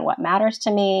focusing on what matters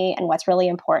to me and what's really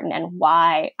important and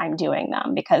why I'm doing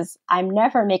them, because I'm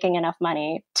never making enough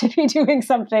money to be doing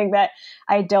something that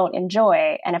I don't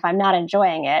enjoy. And if I'm not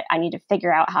enjoying it, I need to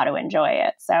figure out how to enjoy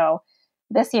it. So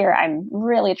this year, I'm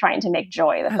really trying to make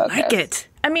joy the focus. I like it.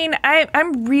 I mean,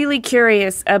 I'm really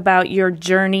curious about your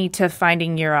journey to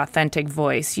finding your authentic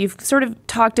voice. You've sort of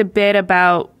talked a bit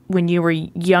about when you were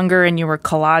younger and you were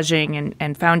collaging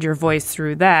and found your voice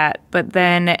through that. But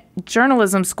then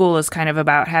journalism school is kind of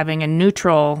about having a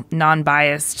neutral,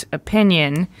 non-biased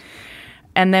opinion.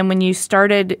 And then when you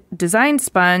started Design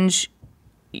Sponge,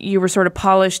 you were sort of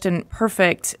polished and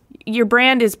perfect. Your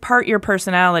brand is part your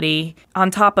personality on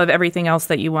top of everything else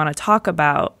that you want to talk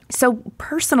about. So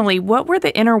personally, what were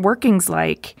the inner workings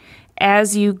like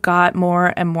as you got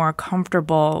more and more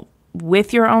comfortable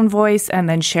with your own voice and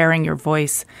then sharing your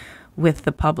voice with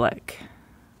the public?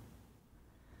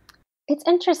 It's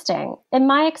interesting. In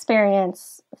my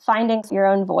experience, finding your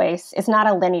own voice is not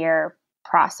a linear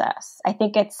process. I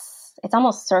think it's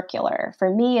almost circular.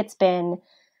 For me, it's been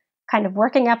kind of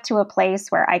working up to a place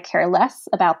where I care less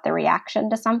about the reaction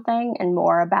to something and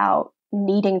more about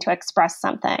needing to express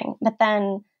something. But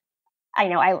then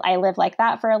I live like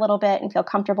that for a little bit and feel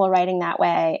comfortable writing that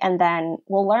way. And then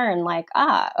we'll learn like,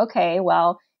 okay,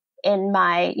 well, in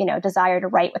my, desire to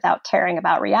write without caring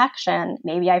about reaction,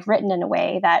 maybe I've written in a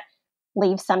way that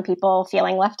leaves some people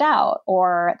feeling left out,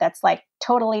 or that's like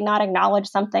totally not acknowledge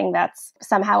something that's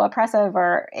somehow oppressive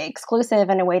or exclusive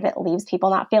in a way that leaves people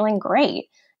not feeling great.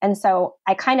 And so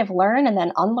I kind of learn and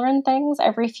then unlearn things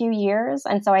every few years.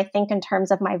 And so I think in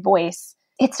terms of my voice,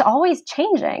 it's always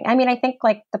changing. I mean, I think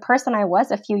like the person I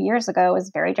was a few years ago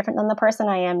is very different than the person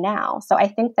I am now. So I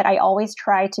think that I always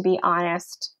try to be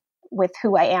honest with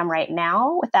who I am right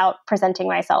now without presenting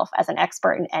myself as an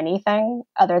expert in anything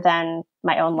other than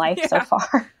my own life so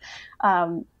far.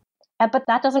 But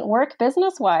that doesn't work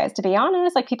business-wise, to be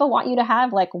honest. Like people want you to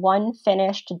have like one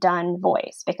finished, done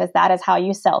voice because that is how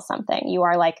you sell something. You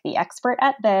are like the expert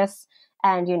at this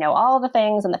and you know all the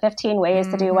things and the 15 ways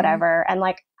to do whatever. And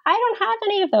like, I don't have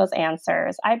any of those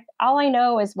answers. All I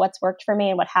know is what's worked for me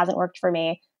and what hasn't worked for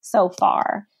me so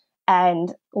far.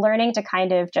 And learning to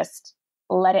kind of just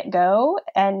let it go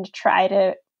and try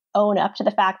to own up to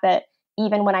the fact that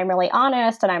even when I'm really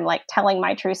honest and I'm like telling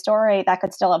my true story, that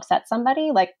could still upset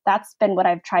somebody. Like that's been what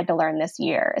I've tried to learn this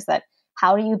year, is that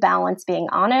how do you balance being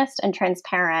honest and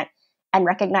transparent and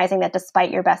recognizing that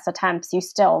despite your best attempts, you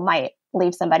still might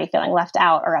leave somebody feeling left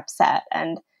out or upset.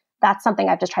 And that's something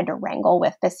I've just tried to wrangle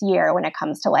with this year when it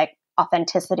comes to like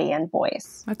authenticity and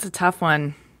voice. That's a tough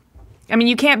one. I mean,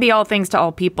 you can't be all things to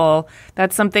all people.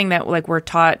 That's something that like we're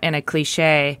taught in a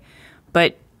cliche,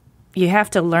 but you have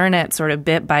to learn it sort of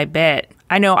bit by bit.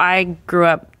 I know I grew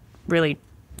up really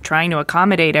trying to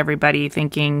accommodate everybody,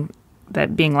 thinking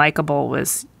that being likable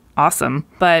was awesome,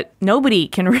 but nobody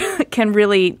can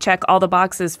really check all the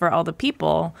boxes for all the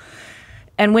people.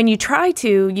 And when you try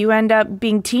to, you end up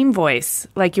being team voice,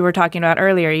 like you were talking about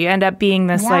earlier. You end up being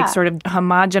this like sort of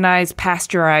homogenized,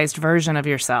 pasteurized version of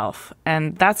yourself.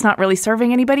 And that's not really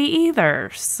serving anybody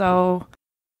either. So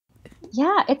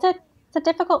yeah, it's a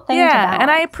difficult thing to balance. And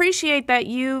I appreciate that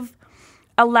you've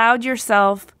allowed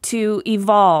yourself to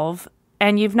evolve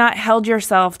and you've not held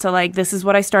yourself to like, this is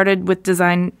what I started with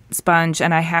Design Sponge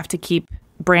and I have to keep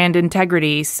brand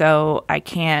integrity so I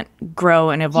can't grow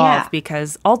and evolve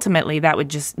because ultimately that would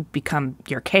just become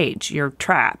your cage, your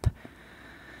trap.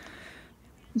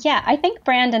 Yeah, I think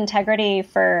brand integrity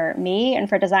for me and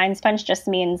for Design Sponge just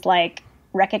means like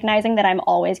recognizing that I'm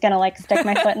always going to like stick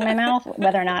my foot in my mouth,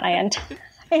 whether or not I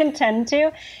intend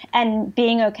to, and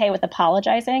being okay with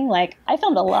apologizing. Like I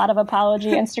filmed a lot of apology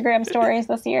Instagram stories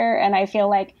this year, and I feel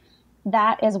like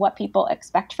that is what people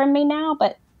expect from me now,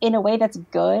 but in a way that's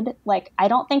good. Like I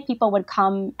don't think people would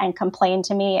come and complain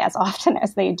to me as often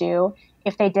as they do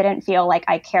if they didn't feel like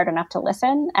I cared enough to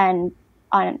listen. And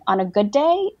on a good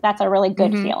day, that's a really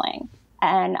good feeling.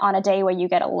 And on a day where you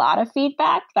get a lot of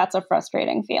feedback, that's a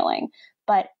frustrating feeling.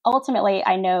 But ultimately,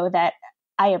 I know that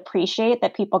I appreciate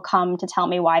that people come to tell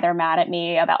me why they're mad at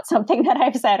me about something that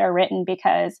I've said or written,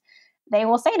 because they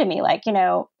will say to me like,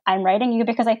 I'm writing you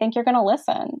because I think you're going to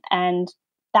listen. And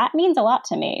that means a lot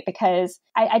to me because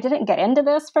I didn't get into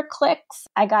this for clicks.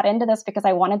 I got into this because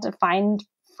I wanted to find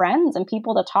friends and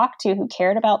people to talk to who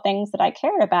cared about things that I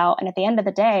cared about. And at the end of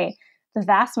the day, the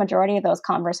vast majority of those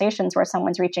conversations where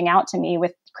someone's reaching out to me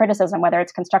with criticism, whether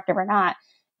it's constructive or not,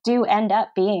 do end up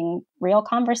being real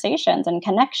conversations and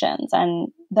connections. And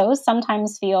those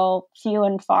sometimes feel few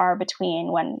and far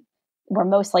between when we're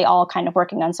mostly all kind of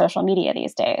working on social media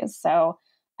these days. So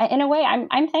in a way,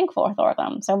 I'm thankful for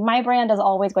them. So my brand is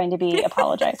always going to be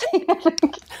apologizing.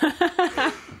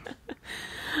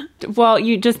 Well,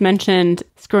 you just mentioned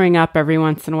screwing up every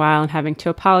once in a while and having to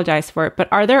apologize for it.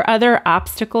 But are there other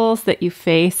obstacles that you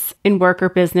face in work or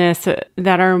business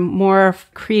that are more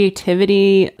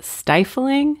creativity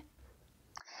stifling?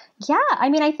 Yeah, I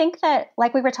mean, I think that,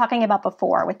 like we were talking about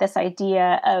before, with this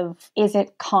idea of, is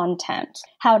it content?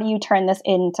 How do you turn this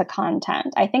into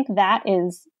content? I think that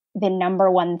is the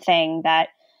number one thing that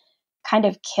kind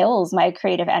of kills my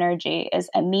creative energy, is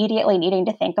immediately needing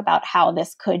to think about how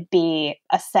this could be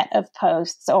a set of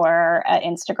posts or an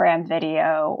Instagram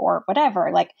video or whatever.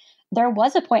 Like, there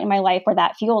was a point in my life where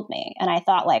that fueled me. And I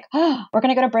thought, like, oh, we're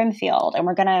going to go to Brimfield and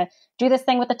we're going to do this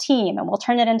thing with a team and we'll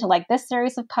turn it into like this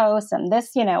series of posts and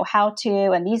this, how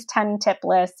to, and these 10 tip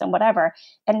lists and whatever.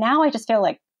 And now I just feel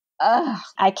like,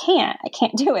 I can't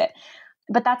do it.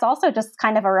 But that's also just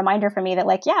kind of a reminder for me that,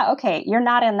 like, yeah, okay, you're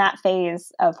not in that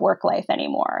phase of work life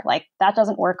anymore. Like, that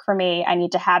doesn't work for me. I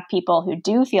need to have people who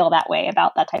do feel that way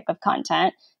about that type of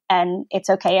content. And it's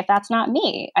okay if that's not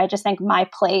me. I just think my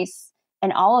place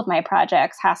in all of my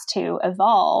projects has to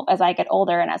evolve as I get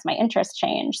older and as my interests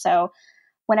change. So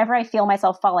whenever I feel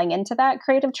myself falling into that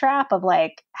creative trap of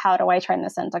like, how do I turn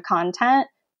this into content?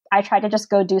 I try to just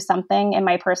go do something in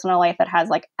my personal life that has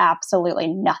like absolutely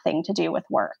nothing to do with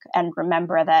work, and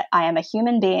remember that I am a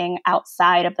human being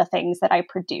outside of the things that I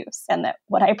produce, and that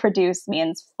what I produce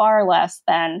means far less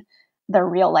than the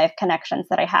real life connections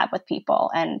that I have with people.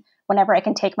 And whenever I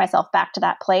can take myself back to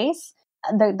that place,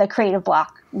 the creative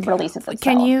block releases itself.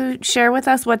 Can you share with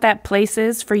us what that place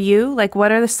is for you? Like,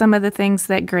 what are some of the things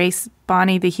that Grace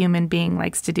Bonney, the human being,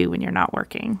 likes to do when you're not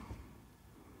working?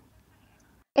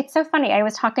 It's so funny. I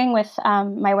was talking with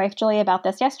my wife, Julie, about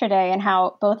this yesterday, and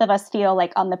how both of us feel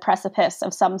like on the precipice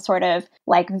of some sort of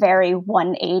like very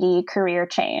 180 career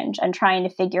change, and trying to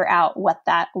figure out what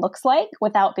that looks like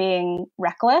without being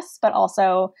reckless, but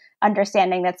also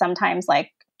understanding that sometimes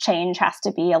like change has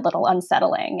to be a little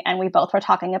unsettling. And we both were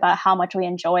talking about how much we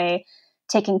enjoy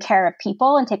taking care of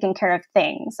people and taking care of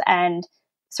things and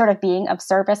sort of being of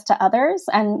service to others.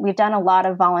 And we've done a lot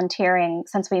of volunteering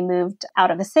since we moved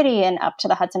out of the city and up to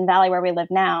the Hudson Valley where we live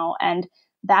now. And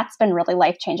that's been really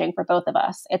life-changing for both of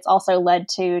us. It's also led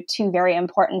to two very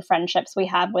important friendships we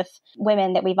have with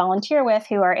women that we volunteer with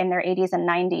who are in their 80s and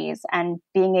 90s. And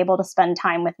being able to spend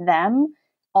time with them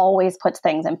always puts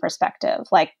things in perspective.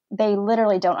 Like, they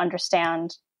literally don't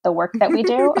understand the work that we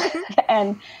do.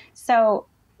 And so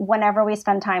whenever we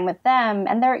spend time with them,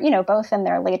 and they're, both in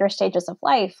their later stages of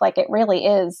life, like, it really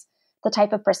is the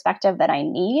type of perspective that I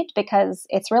need, because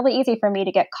it's really easy for me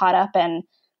to get caught up in,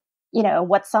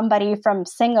 what somebody from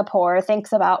Singapore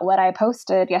thinks about what I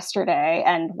posted yesterday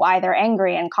and why they're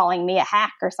angry and calling me a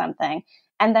hack or something.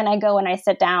 And then I go and I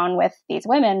sit down with these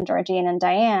women, Georgine and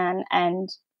Diane, and,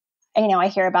 I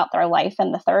hear about their life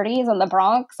in the 30s in the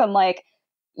Bronx. And like,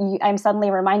 I'm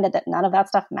suddenly reminded that none of that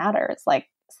stuff matters. Like,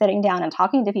 sitting down and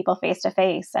talking to people face to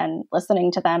face and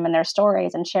listening to them and their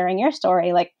stories and sharing your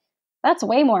story, like, that's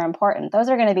way more important. Those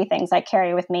are going to be things I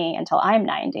carry with me until I'm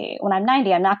 90. When I'm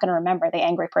 90, I'm not going to remember the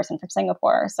angry person from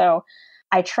Singapore. So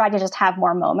I try to just have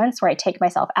more moments where I take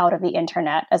myself out of the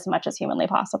internet as much as humanly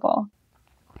possible.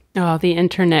 Oh, the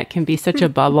internet can be such a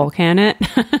bubble, can it?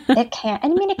 It can. I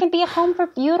mean, it can be a home for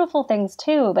beautiful things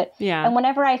too. But yeah. And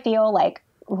whenever I feel like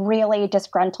really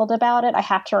disgruntled about it, I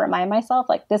have to remind myself,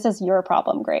 like, this is your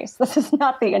problem, Grace. This is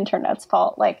not the internet's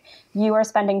fault. Like, you are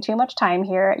spending too much time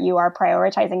here. You are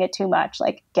prioritizing it too much.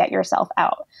 Like, get yourself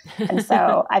out. And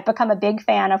so I've become a big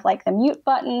fan of like the mute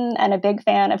button, and a big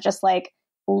fan of just like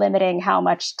limiting how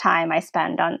much time I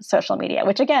spend on social media,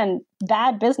 which, again,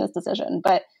 bad business decision,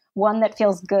 but one that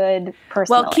feels good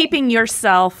personally. Well, keeping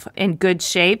yourself in good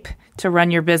shape to run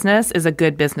your business is a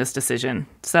good business decision.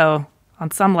 So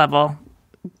on some level,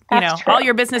 True. all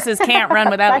your businesses can't run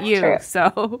without you. True.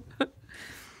 So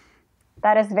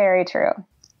that is very true.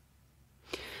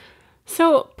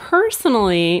 So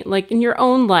personally, like in your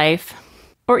own life,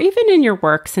 or even in your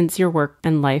work, since your work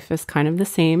and life is kind of the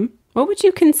same, what would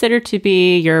you consider to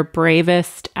be your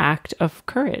bravest act of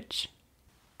courage?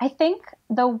 I think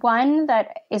the one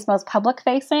that is most public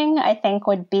facing,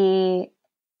 would be,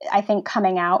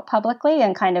 coming out publicly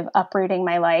and kind of uprooting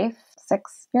my life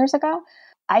 6 years ago.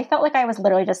 I felt like I was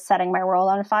literally just setting my world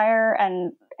on fire,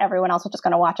 and everyone else was just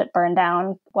going to watch it burn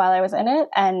down while I was in it.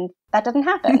 And that didn't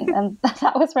happen. And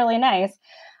that was really nice.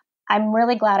 I'm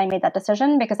really glad I made that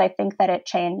decision, because I think that it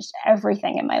changed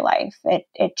everything in my life.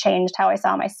 It changed how I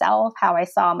saw myself, how I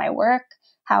saw my work,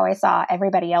 how I saw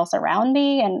everybody else around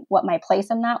me, and what my place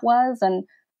in that was. And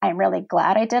I'm really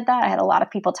glad I did that. I had a lot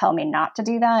of people tell me not to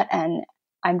do that. And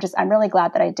I'm really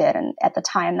glad that I did. And at the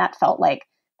time that felt like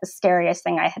the scariest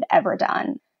thing I had ever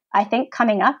done. I think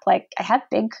coming up, like I have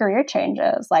big career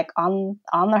changes like on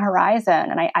the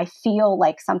horizon. And I feel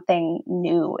like something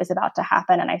new is about to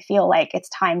happen. And I feel like it's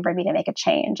time for me to make a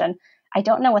change. And I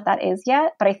don't know what that is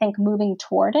yet, but I think moving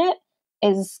toward it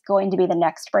is going to be the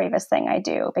next bravest thing I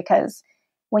do, because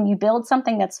when you build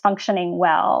something that's functioning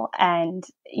well and,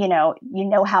 you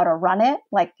know how to run it,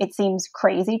 like it seems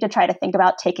crazy to try to think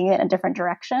about taking it in a different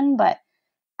direction. But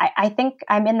I think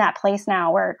I'm in that place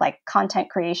now where like content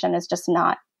creation is just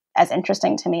not as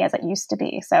interesting to me as it used to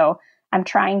be. So I'm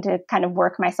trying to kind of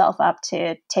work myself up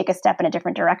to take a step in a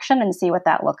different direction and see what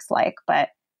that looks like. But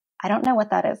I don't know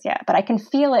what that is yet, but I can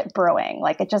feel it brewing.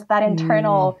 Like it just that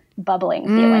internal bubbling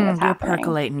feeling is happening. You're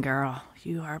percolating, girl.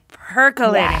 You are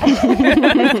percolating.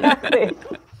 Yeah. Exactly.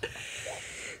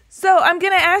 So I'm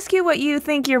going to ask you what you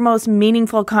think your most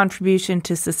meaningful contribution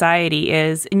to society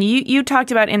is. And you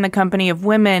talked about in the company of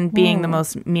women being the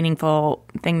most meaningful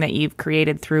thing that you've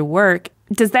created through work.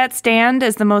 Does that stand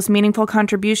as the most meaningful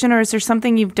contribution, or is there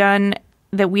something you've done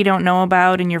that we don't know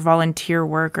about in your volunteer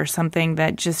work, or something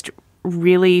that just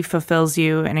really fulfills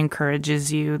you and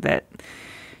encourages you that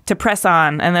to press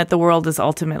on and that the world is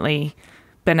ultimately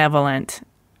benevolent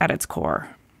at its core?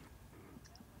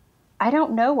 I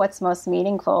don't know what's most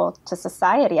meaningful to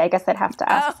society. I guess I'd have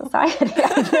to ask society. I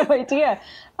have no idea.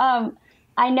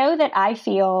 I know that I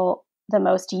feel the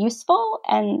most useful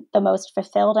and the most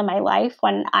fulfilled in my life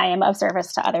when I am of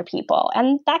service to other people.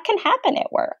 And that can happen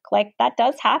at work. Like that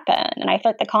does happen. And I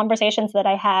thought the conversations that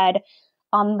I had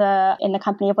in the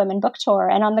Company of Women book tour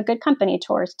and on the Good Company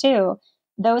tours too,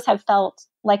 those have felt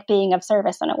like being of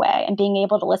service in a way, and being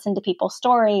able to listen to people's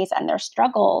stories and their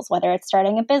struggles, whether it's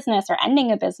starting a business or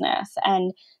ending a business.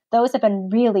 And those have been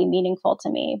really meaningful to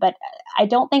me. But I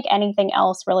don't think anything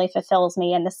else really fulfills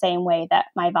me in the same way that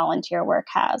my volunteer work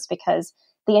has, because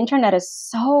the internet is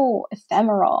so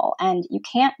ephemeral and you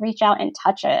can't reach out and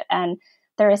touch it. And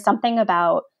there is something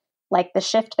about like the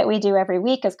shift that we do every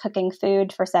week is cooking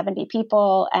food for 70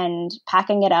 people and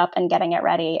packing it up and getting it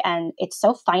ready. And it's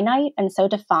so finite and so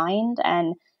defined.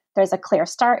 And there's a clear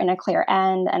start and a clear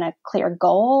end and a clear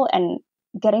goal. And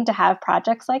getting to have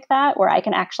projects like that where I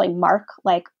can actually mark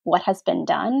like what has been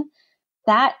done,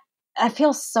 that I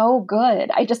feel so good.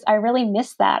 I really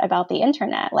miss that about the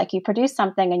internet. Like you produce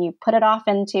something and you put it off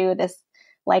into this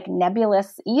like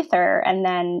nebulous ether. And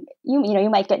then you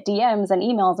might get DMs and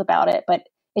emails about it, but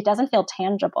it doesn't feel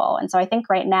tangible. And so I think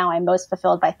right now I'm most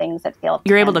fulfilled by things that feel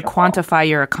You're tangible. able to quantify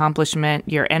your accomplishment,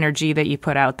 your energy that you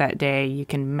put out that day. You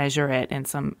can measure it in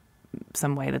some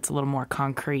way that's a little more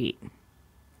concrete.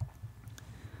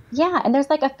 Yeah, and there's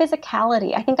like a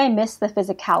physicality. I think I miss the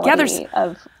physicality there's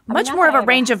of much more of a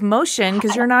range of motion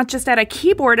because you're not just at a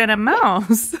keyboard and a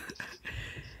mouse.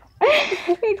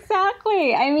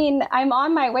 Exactly. I mean, I'm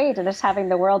on my way to just having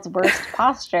the world's worst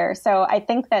posture. So I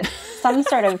think that some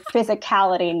sort of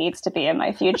physicality needs to be in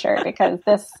my future, because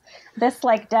this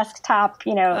like desktop,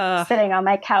 sitting on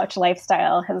my couch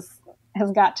lifestyle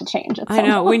has got to change. I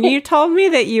know. When you told me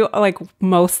that you like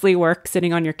mostly work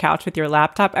sitting on your couch with your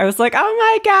laptop, I was like, oh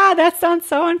my God, that sounds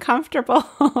so uncomfortable.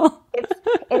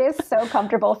 It is so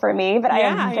comfortable for me, but I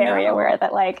am very aware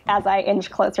that like as I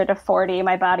inch closer to 40,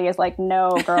 my body is like,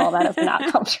 no, girl, that is not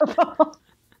comfortable.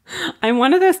 I'm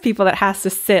one of those people that has to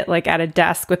sit like at a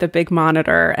desk with a big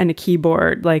monitor and a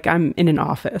keyboard, like I'm in an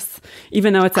office,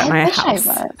 even though it's at my house.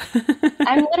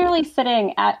 I'm literally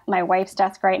sitting at my wife's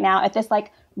desk right now at this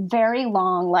like very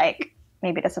long, like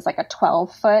maybe this is like a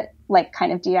 12-foot like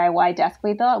kind of DIY desk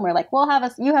we built, and we're like,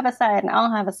 you have a side and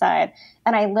I'll have a side,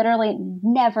 and I literally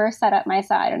never set up my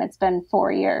side, and it's been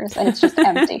 4 years and it's just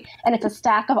empty, and it's a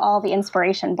stack of all the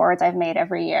inspiration boards I've made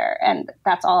every year, and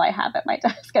that's all I have at my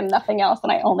desk and nothing else,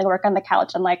 and I only work on the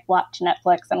couch and like watch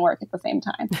Netflix and work at the same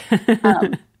time.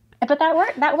 But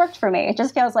that worked for me. It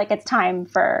just feels like it's time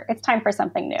for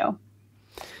something new.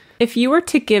 If you were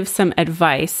to give some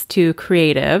advice to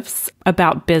creatives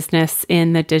about business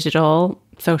in the digital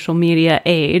social media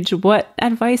age, what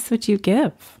advice would you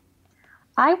give?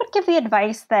 I would give the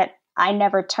advice that I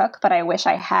never took, but I wish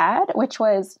I had, which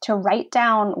was to write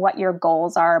down what your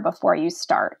goals are before you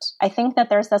start. I think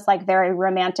that there's this like very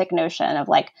romantic notion of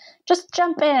like, just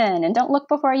jump in and don't look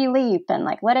before you leap and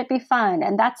like, let it be fun.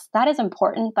 And that is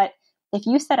important. But if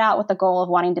you set out with the goal of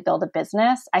wanting to build a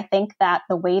business, I think that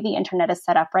the way the internet is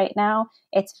set up right now,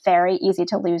 it's very easy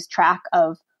to lose track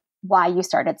of why you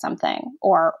started something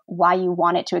or why you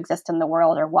want it to exist in the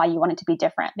world or why you want it to be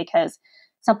different, because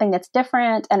something that's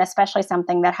different, and especially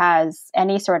something that has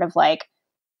any sort of like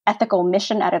ethical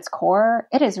mission at its core,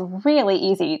 it is really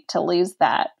easy to lose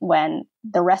that when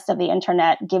the rest of the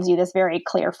internet gives you this very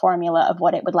clear formula of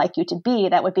what it would like you to be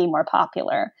that would be more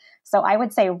popular. So I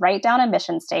would say write down a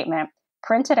mission statement,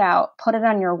 print it out, put it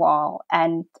on your wall,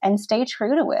 and stay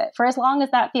true to it for as long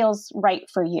as that feels right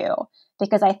for you.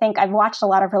 Because I think I've watched a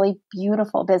lot of really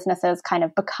beautiful businesses kind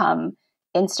of become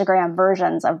Instagram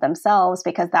versions of themselves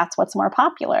because that's what's more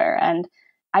popular. And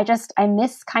I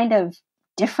miss kind of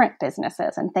different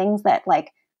businesses and things that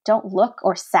like don't look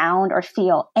or sound or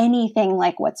feel anything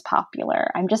like what's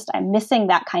popular. I'm missing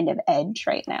that kind of edge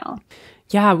right now.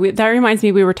 Yeah, that reminds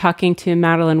me, we were talking to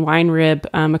Madeline Weinrib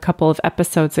a couple of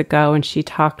episodes ago, and she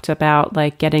talked about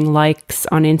like getting likes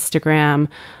on Instagram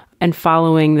and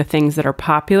following the things that are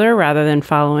popular rather than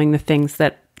following the things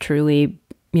that truly,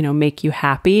 make you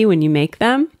happy when you make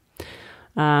them.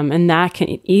 And that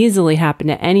can easily happen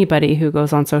to anybody who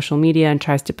goes on social media and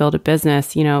tries to build a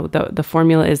business. The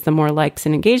formula is the more likes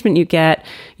and engagement you get,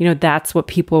 that's what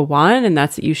people want and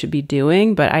that's what you should be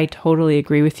doing. But I totally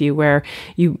agree with you where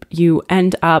you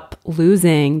end up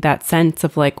losing that sense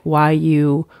of like why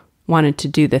you wanted to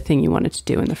do the thing you wanted to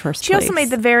do in the first place. She also made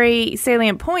the very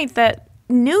salient point that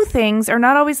new things are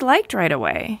not always liked right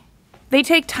away. They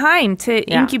take time to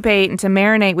incubate and to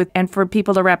marinate with, and for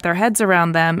people to wrap their heads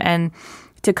around them and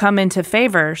to come into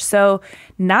favor. So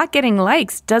not getting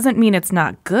likes doesn't mean it's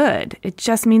not good. It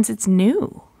just means it's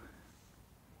new.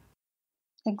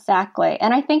 Exactly.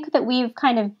 And I think that we've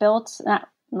kind of built, not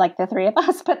like the three of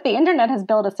us, but the internet has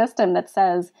built a system that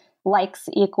says likes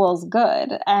equals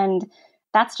good. And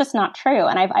that's just not true.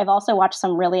 And I've also watched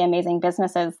some really amazing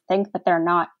businesses think that they're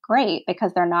not great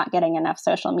because they're not getting enough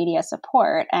social media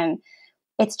support. And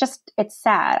it's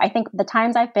sad. I think the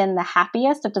times I've been the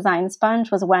happiest at Design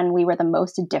Sponge was when we were the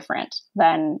most different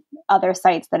than other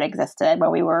sites that existed,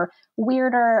 where we were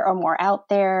weirder or more out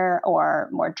there or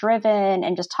more driven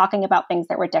and just talking about things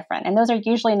that were different. And those are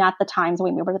usually not the times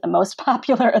when we were the most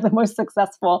popular or the most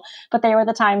successful, but they were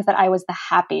the times that I was the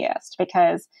happiest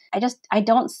because I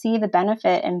don't see the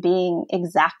benefit in being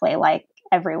exactly like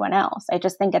everyone else. I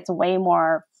just think it's way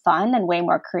more fun and way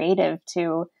more creative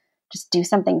to just do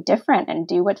something different and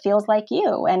do what feels like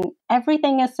you. And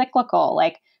everything is cyclical.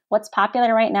 Like what's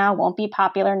popular right now won't be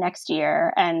popular next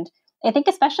year. And I think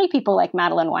especially people like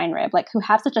Madeline Weinrib, like who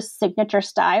have such a signature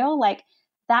style, like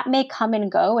that may come and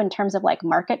go in terms of like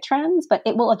market trends, but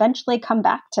it will eventually come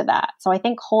back to that. So I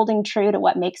think holding true to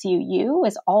what makes you you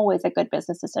is always a good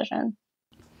business decision.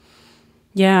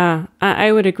 Yeah,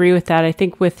 I would agree with that. I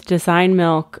think with Design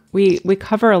Milk, we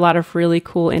cover a lot of really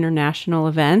cool international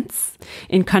events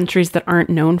in countries that aren't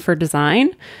known for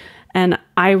design. And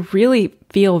I really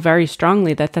feel very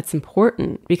strongly that that's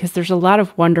important because there's a lot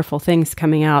of wonderful things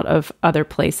coming out of other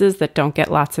places that don't get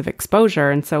lots of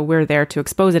exposure. And so we're there to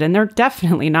expose it. And they're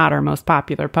definitely not our most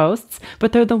popular posts,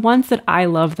 but they're the ones that I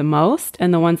love the most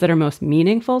and the ones that are most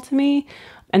meaningful to me.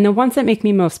 And the ones that make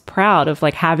me most proud of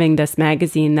like having this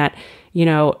magazine that,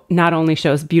 not only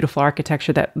shows beautiful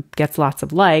architecture that gets lots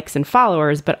of likes and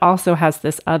followers, but also has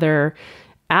this other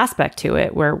aspect to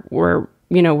it where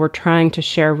we're trying to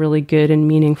share really good and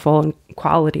meaningful and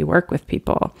quality work with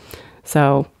people.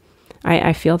 So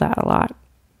I feel that a lot.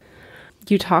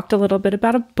 You talked a little bit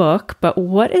about a book, but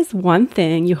what is one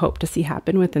thing you hope to see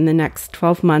happen within the next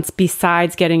 12 months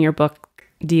besides getting your book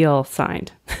deal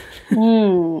signed?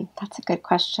 That's a good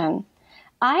question.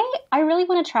 I really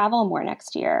want to travel more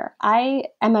next year. I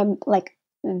am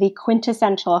the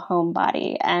quintessential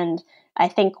homebody. And I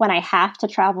think when I have to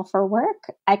travel for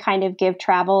work, I kind of give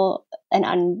travel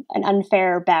an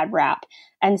unfair bad rap.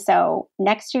 And so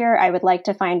next year, I would like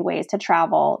to find ways to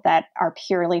travel that are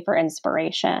purely for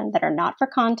inspiration, that are not for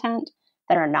content,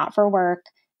 that are not for work,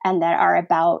 and that are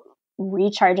about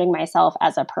recharging myself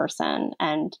as a person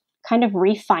and kind of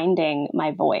refinding my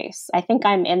voice. I think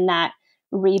I'm in that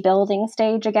rebuilding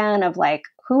stage again of like,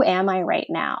 who am I right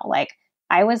now? Like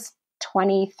I was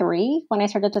 23 when I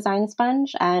started Design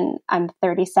Sponge and I'm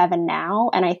 37 now.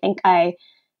 And I think I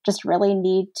just really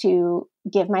need to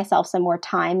give myself some more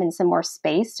time and some more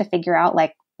space to figure out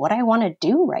like what I want to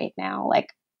do right now. Like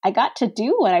I got to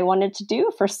do what I wanted to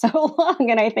do for so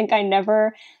long. And I think I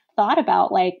never thought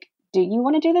about like, do you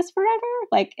want to do this forever?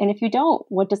 Like, and if you don't,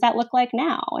 what does that look like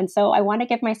now? And so I want to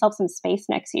give myself some space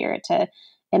next year to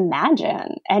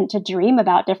imagine and to dream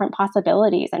about different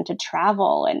possibilities and to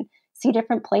travel and see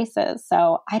different places.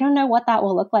 So I don't know what that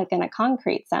will look like in a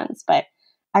concrete sense, but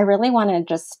I really want to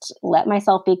just let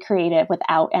myself be creative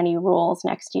without any rules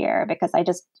next year, because I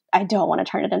don't want to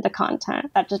turn it into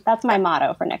content. That's my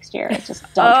motto for next year. It's just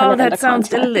don't turn it into content. Oh, that sounds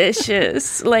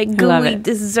delicious. Like gooey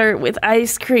dessert with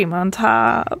ice cream on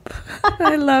top.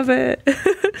 I love it.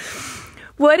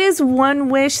 What is one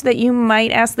wish that you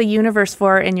might ask the universe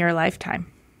for in your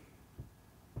lifetime?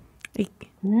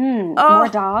 More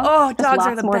dogs. Oh, dogs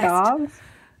are the more best.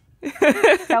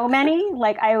 Dogs. So many.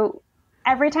 Like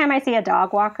every time I see a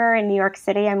dog walker in New York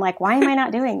City, I'm like, why am I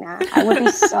not doing that? I would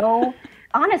be so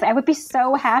honest. I would be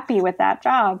so happy with that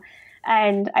job.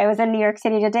 And I was in New York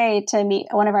City today to meet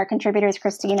one of our contributors,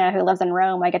 Christina, who lives in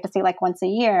Rome. I get to see like once a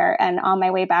year. And on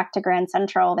my way back to Grand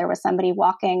Central, there was somebody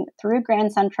walking through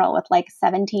Grand Central with like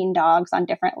 17 dogs on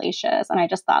different leashes. And I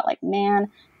just thought like, man,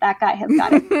 that guy has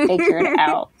got it figured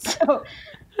out. So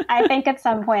I think at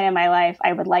some point in my life,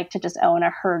 I would like to just own a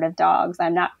herd of dogs.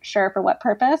 I'm not sure for what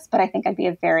purpose, but I think I'd be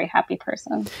a very happy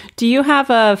person. Do you have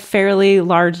a fairly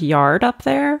large yard up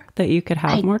there that you could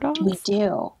have more dogs? We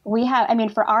do. We have,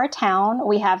 for our town,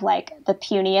 we have like the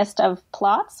puniest of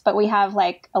plots, but we have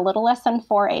like a little less than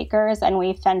 4 acres, and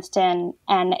we fenced in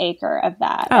an acre of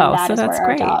that. Oh, and that so is that's where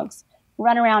great. Our dogs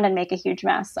run around and make a huge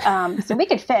mess. So we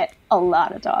could fit a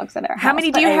lot of dogs in our house. How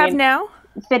many do you have now?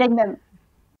 Fitting them.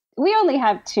 We only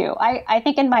have 2. I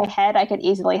think in my head I could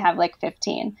easily have like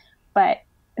 15, but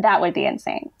that would be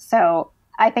insane. So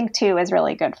I think 2 is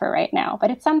really good for right now.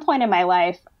 But at some point in my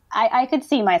life, I could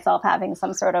see myself having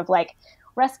some sort of like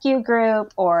rescue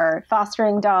group or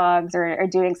fostering dogs or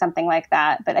doing something like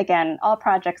that. But again, all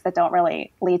projects that don't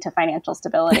really lead to financial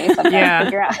stability. So I've got to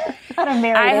figure out how to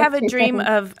marry I have a two dream things.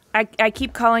 of, I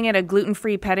keep calling it a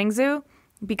gluten-free petting zoo.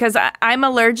 Because I'm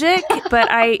allergic, but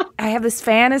I have this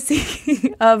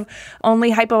fantasy of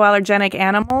only hypoallergenic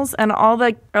animals, and all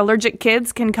the allergic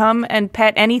kids can come and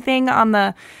pet anything on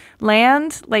the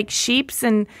land, like sheeps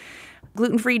and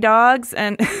gluten-free dogs,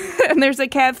 and there's a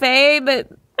cafe that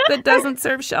doesn't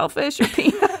serve shellfish or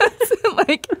peanuts.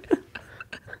 Like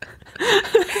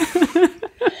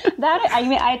that,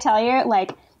 I tell you,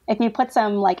 like, if you put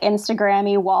some like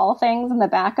Instagram-y wall things in the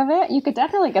back of it, you could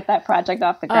definitely get that project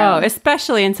off the ground. Oh,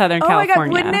 especially in Southern California. Oh my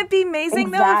God, wouldn't it be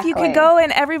amazing though if you could go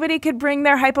and everybody could bring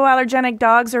their hypoallergenic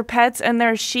dogs or pets and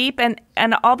their sheep, and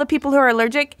all the people who are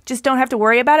allergic just don't have to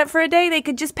worry about it for a day. They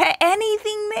could just pet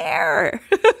anything there.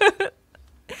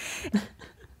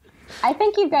 I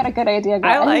think you've got a good idea,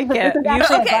 guys. I like it. This is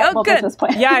actually a viable business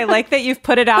plan. Yeah, I like that you've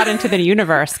put it out into the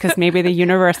universe, because maybe the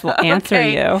universe will answer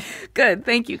you. Good.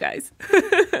 Thank you, guys.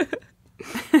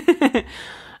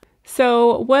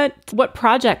 So what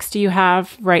projects do you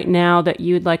have right now that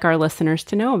you'd like our listeners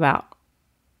to know about?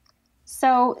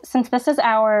 So since this is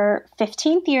our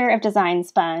 15th year of Design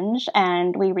Sponge,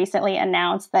 and we recently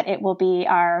announced that it will be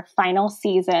our final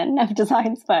season of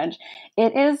Design Sponge,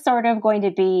 it is sort of going to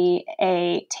be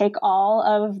a take all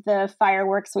of the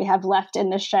fireworks we have left in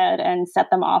the shed and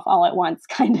set them off all at once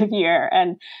kind of year.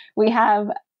 And we have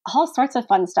all sorts of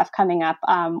fun stuff coming up.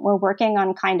 We're working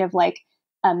on kind of like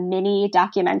a mini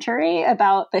documentary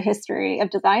about the history of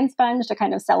Design Sponge to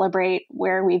kind of celebrate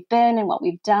where we've been and what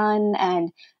we've done. And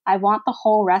I want the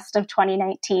whole rest of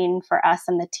 2019 for us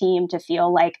and the team to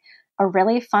feel like a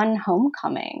really fun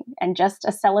homecoming and just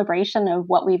a celebration of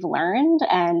what we've learned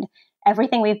and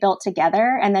everything we've built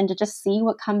together, and then to just see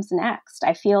what comes next.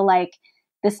 I feel like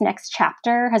this next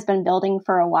chapter has been building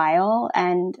for a while,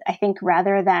 and I think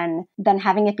rather than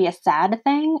having it be a sad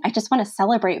thing, I just want to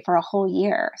celebrate for a whole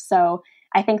year. So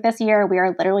I think this year we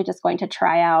are literally just going to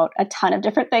try out a ton of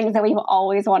different things that we've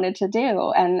always wanted to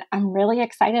do. And I'm really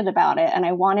excited about it. And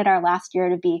I wanted our last year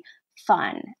to be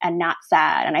fun and not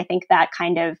sad. And I think that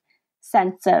kind of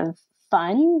sense of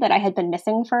fun that I had been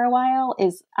missing for a while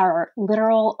is our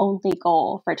literal only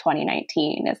goal for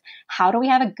 2019 is how do we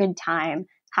have a good time?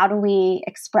 How do we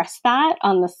express that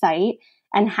on the site?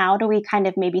 And how do we kind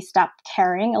of maybe stop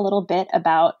caring a little bit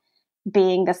about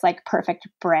being this like perfect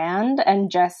brand and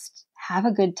just have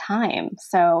a good time?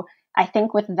 So I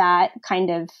think with that kind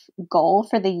of goal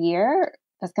for the year,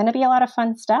 there's going to be a lot of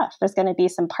fun stuff. There's going to be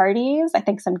some parties. I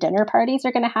think some dinner parties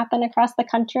are going to happen across the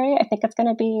country. I think it's going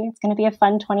to be a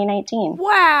fun 2019.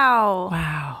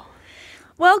 Wow.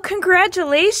 Well,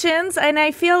 congratulations. And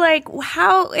I feel like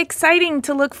how exciting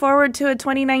to look forward to a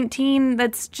 2019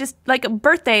 that's just like a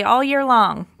birthday all year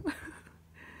long.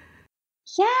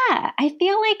 Yeah, I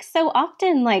feel like so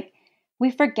often like we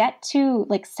forget to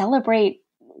like celebrate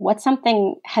what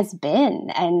something has been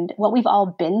and what we've all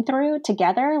been through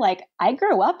together. Like I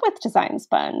grew up with Design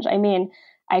Sponge. I mean,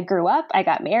 I grew up, I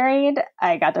got married,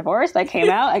 I got divorced, I came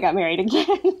out, I got married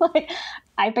again. Like,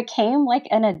 I became like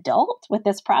an adult with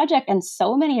this project, and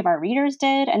so many of our readers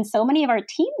did, and so many of our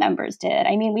team members did.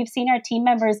 I mean, we've seen our team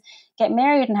members get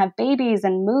married and have babies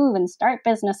and move and start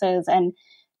businesses, and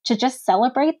to just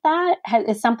celebrate that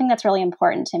is something that's really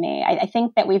important to me. I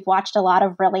think that we've watched a lot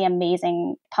of really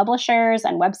amazing publishers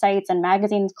and websites and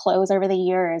magazines close over the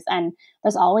years, and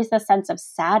there's always this sense of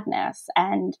sadness.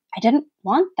 And I didn't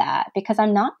want that, because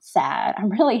I'm not sad.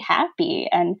 I'm really happy,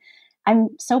 and I'm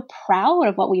so proud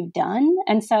of what we've done.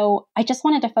 And so I just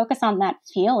wanted to focus on that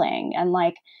feeling. And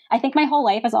like, I think my whole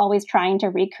life is always trying to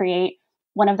recreate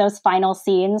one of those final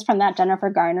scenes from that Jennifer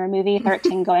Garner movie,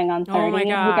 13 Going on 30. Oh my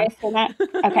God. Have you guys seen that?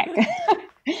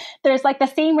 Okay. There's like the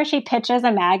scene where she pitches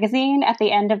a magazine at the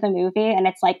end of the movie, and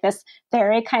it's like this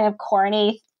very kind of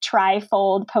corny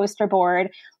tri-fold poster board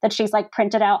that she's like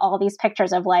printed out all these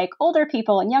pictures of like older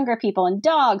people and younger people and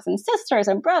dogs and sisters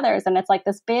and brothers, and it's like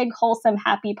this big wholesome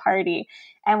happy party.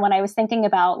 And when I was thinking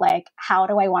about like, how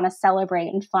do I want to celebrate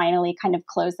and finally kind of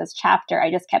close this chapter,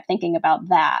 I just kept thinking about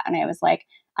that, and I was like,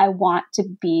 I want to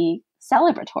be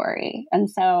celebratory. And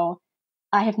so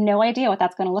I have no idea what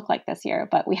that's going to look like this year,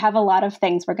 but we have a lot of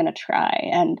things we're going to try.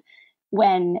 And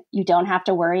when you don't have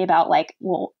to worry about like,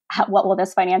 well, what will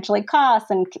this financially cost?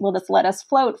 And will this let us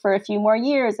float for a few more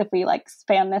years if we like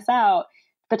span this out?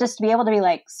 But just to be able to be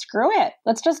like, screw it,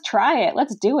 let's just try it.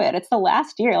 Let's do it. It's the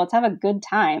last year. Let's have a good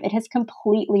time. It has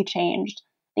completely changed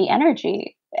the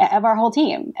energy of our whole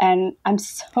team. And I'm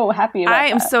so happy about I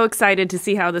am that. so excited to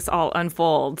see how this all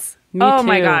unfolds. Me oh too.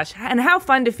 my gosh. And how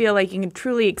fun to feel like you can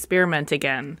truly experiment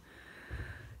again.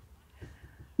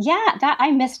 Yeah, that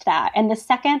I missed that. And the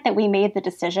second that we made the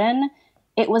decision,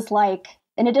 it was like,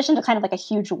 in addition to kind of like a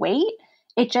huge weight,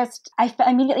 I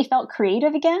immediately felt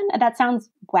creative again. And that sounds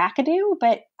wackadoo,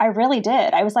 but I really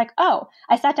did. I was like, oh,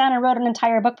 I sat down and wrote an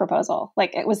entire book proposal.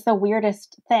 Like, it was the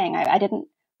weirdest thing. I didn't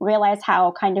realize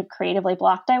how kind of creatively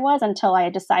blocked I was until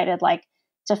I decided like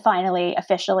to finally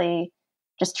officially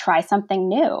just try something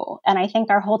new. And I think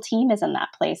our whole team is in that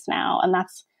place now. And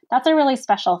that's a really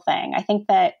special thing. I think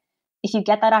that if you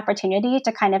get that opportunity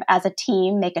to kind of as a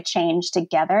team make a change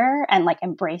together and like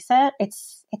embrace it,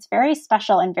 it's very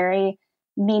special and very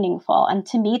meaningful. And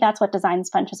to me, that's what Design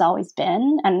Sponge has always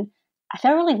been. And I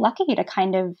feel really lucky to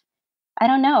kind of, I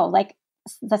don't know, like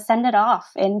send it off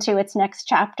into its next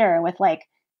chapter with like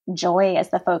joy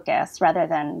as the focus rather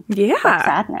than like,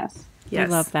 sadness. Yes.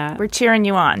 I love that. We're cheering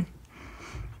you on.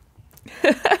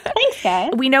 Thanks,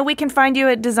 guys. We know we can find you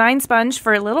at Design Sponge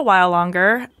for a little while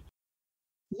longer.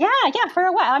 Yeah, for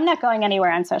a while. I'm not going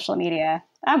anywhere on social media.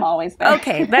 I'm always there.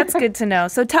 Okay, that's good to know.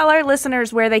 So tell our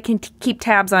listeners where they can keep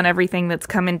tabs on everything that's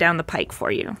coming down the pike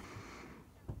for you.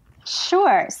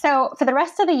 Sure. So for the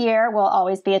rest of the year, we'll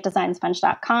always be at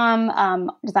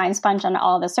designsponge.com, Design Sponge on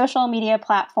all the social media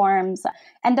platforms.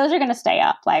 And those are going to stay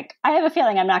up. Like, I have a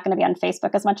feeling I'm not going to be on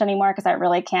Facebook as much anymore because I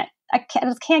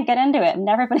just can't get into it. I've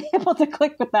never been able to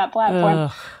click with that platform.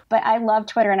 Ugh. But I love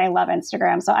Twitter and I love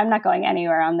Instagram. So I'm not going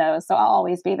anywhere on those. So I'll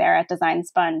always be there at Design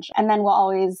Sponge. And then we'll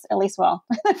always, at least the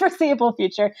foreseeable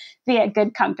future, be at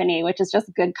Good Company, which is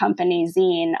just Good Company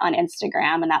Zine on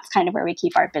Instagram. And that's kind of where we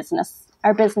keep our business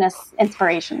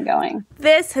inspiration going.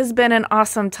 This has been an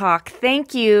awesome talk.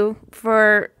 Thank you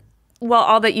for,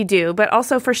 all that you do, but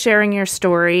also for sharing your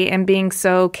story and being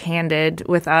so candid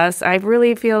with us. I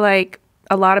really feel like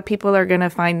a lot of people are going to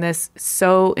find this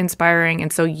so inspiring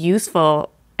and so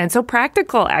useful and so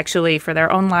practical, actually, for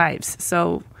their own lives.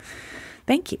 So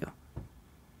thank you.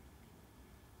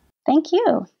 Thank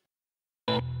you.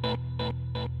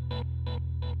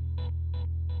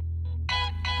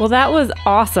 Well, that was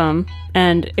awesome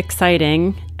and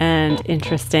exciting and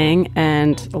interesting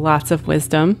and lots of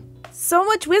wisdom. So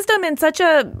much wisdom in such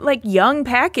a young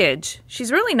package.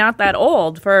 She's really not that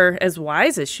old for as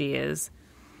wise as she is.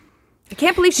 I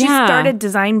can't believe she started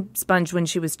Design Sponge when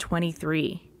she was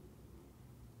 23.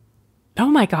 Oh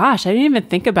my gosh, I didn't even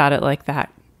think about it like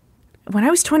that. When I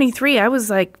was 23, I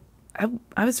was I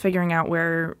was figuring out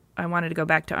where I wanted to go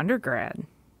back to undergrad.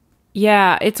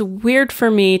 Yeah, it's weird for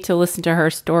me to listen to her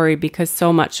story because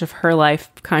so much of her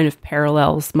life kind of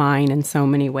parallels mine in so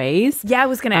many ways. Yeah, I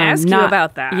was going to ask you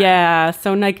about that. Yeah,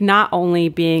 so not only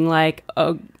being like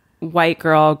a white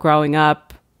girl growing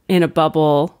up in a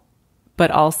bubble, but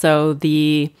also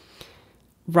the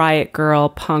Riot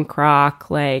Grrrl, punk rock,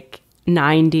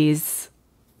 90s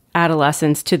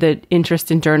adolescence, to the interest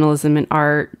in journalism and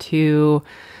art, to,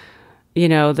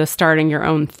 the starting your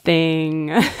own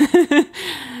thing,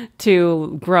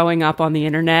 to growing up on the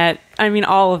internet. I mean,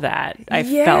 all of that. I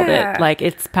felt it.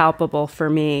 It's palpable for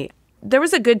me. there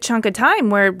was a good chunk of time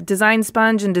where Design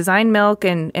Sponge and Design Milk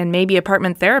and maybe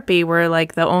Apartment Therapy were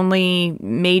like the only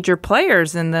major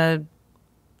players in the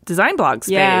design blog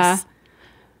space.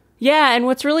 Yeah, and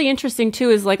what's really interesting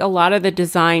too is like a lot of the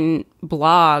design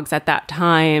blogs at that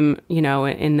time, you know,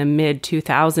 in the mid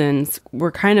 2000s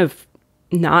were kind of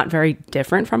not very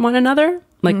different from one another.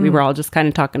 Like we were all just kind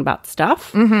of talking about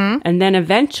stuff. And then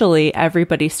eventually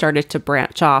everybody started to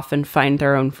branch off and find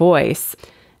their own voice.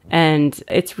 And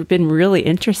it's been really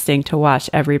interesting to watch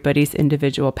everybody's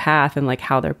individual path and like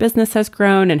how their business has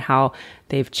grown and how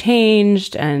they've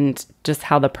changed and just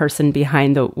how the person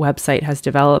behind the website has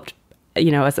developed, you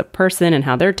know, as a person and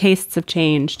how their tastes have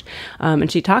changed.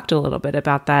 And she talked a little bit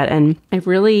about that. And I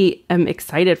really am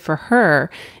excited for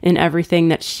her in everything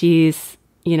that she's,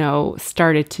 you know,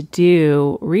 started to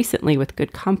do recently with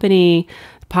Good Company,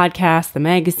 the podcast, the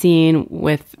magazine,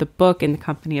 with the book In the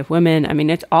Company of Women. I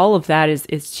mean, it's all of that is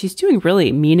she's doing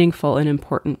really meaningful and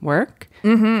important work.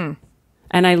 And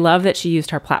I love that she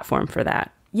used her platform for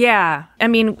that. Yeah. I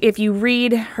mean, if you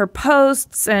read her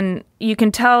posts and you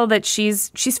can tell that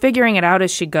she's figuring it out as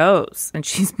she goes and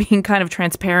she's being kind of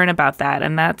transparent about that.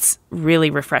 And that's really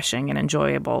refreshing and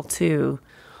enjoyable too.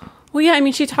 Well, yeah, I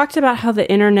mean, she talked about how the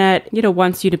internet, you know,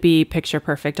 wants you to be picture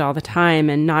perfect all the time,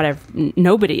 and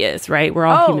nobody is, right? We're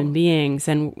all human beings,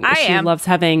 and she loves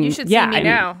having. You should see me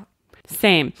now.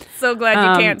 Same. So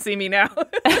glad you can't see me now.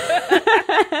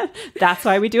 That's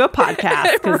why we do a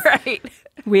podcast, right?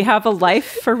 We have a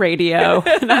life for radio,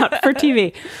 not for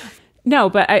TV. No,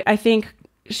 but I think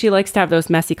she likes to have those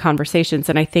messy conversations,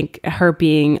 and I think her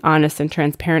being honest and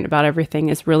transparent about everything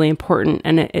is really important,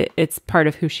 and it's part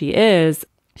of who she is.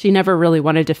 She never really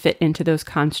wanted to fit into those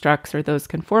constructs or those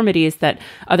conformities that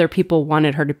other people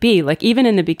wanted her to be. Like even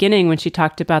in the beginning when she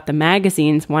talked about the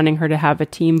magazines wanting her to have a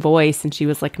team voice, and she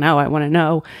was like, no, I want to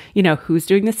know, you know, who's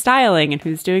doing the styling and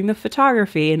who's doing the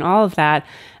photography and all of that.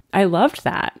 I loved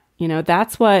that. You know,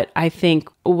 that's what I think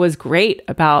was great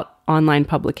about online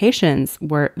publications,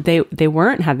 where they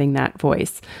weren't having that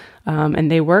voice. And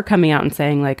they were coming out and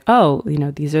saying like, oh, you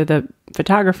know, these are the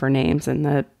photographer names and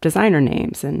the designer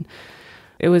names. And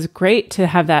it was great to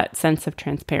have that sense of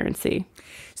transparency.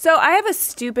 So I have a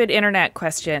stupid internet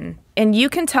question, and you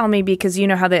can tell me because you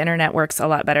know how the internet works a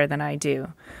lot better than I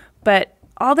do. But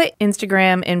all the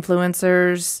Instagram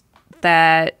influencers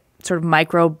that sort of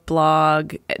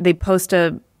microblog, they post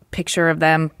a picture of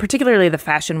them, particularly the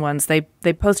fashion ones. They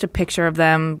post a picture of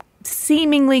them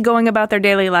seemingly going about their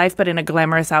daily life, but in a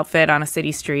glamorous outfit on a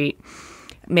city street,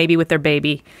 maybe with their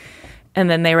baby. And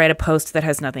then they write a post that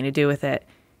has nothing to do with it.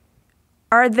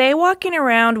 Are they walking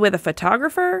around with a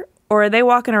photographer, or are they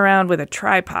walking around with a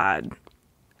tripod?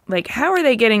 Like, how are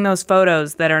they getting those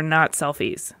photos that are not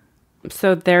selfies?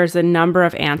 So there's a number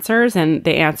of answers, and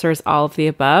the answer is all of the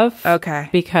above. Okay.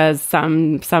 Because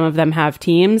some of them have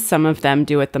teams, some of them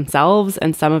do it themselves,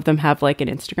 and some of them have like an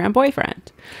Instagram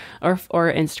boyfriend or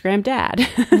Instagram dad.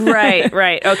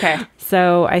 Right. Okay.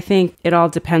 So I think it all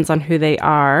depends on who they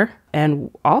are.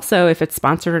 And also if it's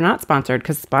sponsored or not sponsored,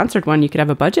 because sponsored one, you could have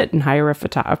a budget and hire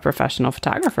a professional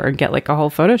photographer and get like a whole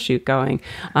photo shoot going.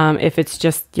 If it's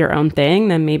just your own thing,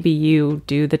 then maybe you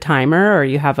do the timer, or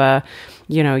you have a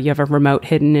remote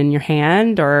hidden in your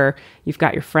hand, or you've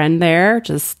got your friend there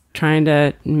just trying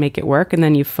to make it work, and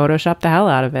then you Photoshop the hell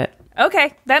out of it.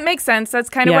 Okay, that makes sense. That's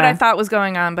kind of what I thought was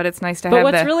going on, but it's nice to have the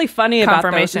confirmation. But what's really funny about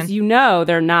those is,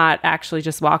 they're not actually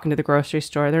just walking to the grocery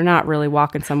store. They're not really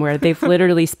walking somewhere. They've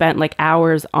literally spent like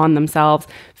hours on themselves,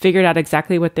 figured out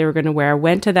exactly what they were going to wear,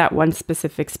 went to that one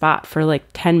specific spot for like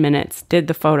 10 minutes, did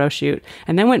the photo shoot,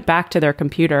 and then went back to their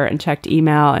computer and checked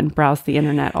email and browsed the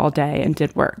internet all day and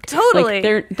did work. Totally.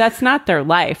 Like that's not their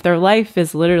life. Their life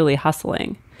is literally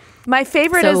hustling. My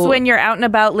favorite is when you're out and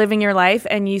about living your life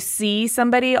and you see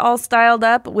somebody all styled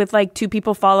up with like two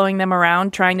people following them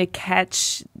around trying to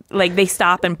catch, like they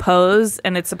stop and pose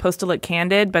and it's supposed to look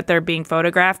candid, but they're being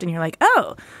photographed and you're like,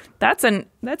 oh, that's an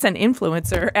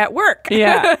influencer at work.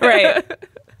 Yeah, right.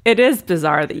 It is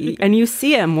bizarre and you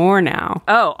see it more now.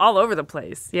 Oh, all over the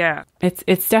place. Yeah.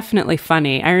 It's definitely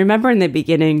funny. I remember in the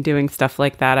beginning doing stuff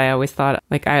like that. I always thought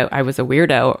like I was a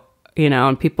weirdo, you know,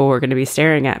 and people were going to be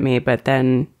staring at me, but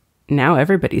then now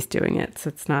everybody's doing it, so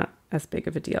it's not as big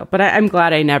of a deal. But I'm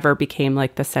glad I never became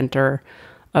like the center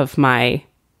of my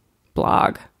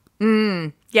blog.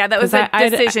 Yeah, that was a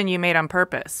decision you made on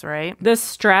purpose, right? The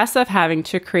stress of having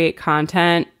to create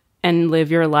content and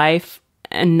live your life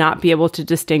and not be able to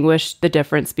distinguish the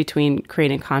difference between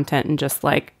creating content and just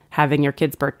like having your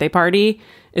kid's birthday party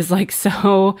is like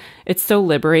it's so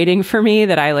liberating for me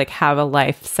that I like have a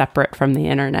life separate from the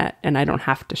internet and I don't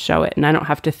have to show it and I don't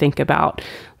have to think about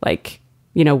like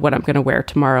what I'm going to wear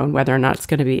tomorrow and whether or not it's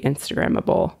going to be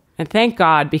Instagrammable. And thank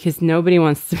God, because nobody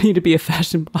wants me to be a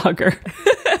fashion blogger.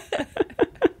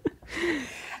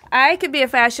 I could be a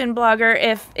fashion blogger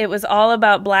if it was all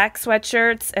about black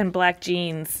sweatshirts and black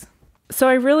jeans. So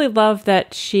I really love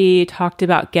that she talked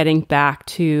about getting back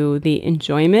to the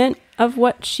enjoyment of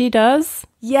what she does.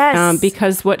 Yes.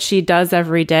 Because what she does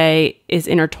every day is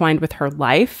intertwined with her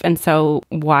life. And so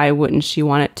why wouldn't she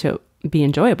want it to be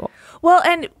enjoyable? Well,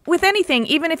 and with anything,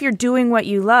 even if you're doing what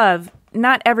you love,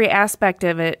 not every aspect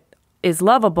of it is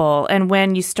lovable. And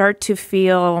when you start to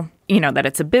feel, that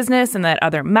it's a business and that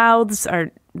other mouths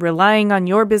are relying on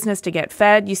your business to get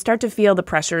fed, you start to feel the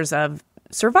pressures of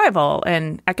survival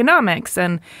and economics.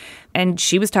 And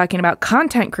she was talking about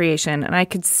content creation. And I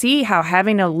could see how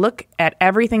having to look at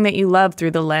everything that you love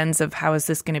through the lens of how is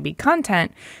this going to be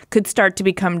content could start to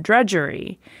become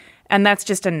drudgery. And that's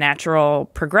just a natural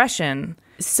progression.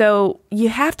 So you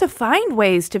have to find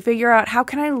ways to figure out, how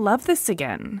can I love this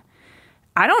again?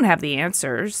 I don't have the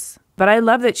answers, but I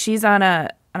love that she's on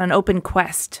an open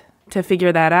quest to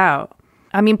figure that out.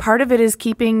 I mean, part of it is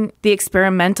keeping the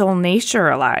experimental nature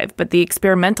alive, but the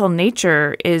experimental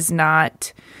nature is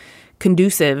not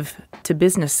conducive to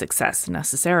business success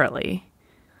necessarily.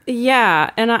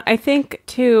 Yeah, and I think,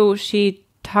 too, she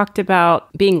talked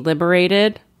about being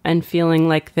liberated and feeling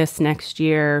like this next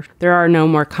year, there are no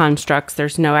more constructs,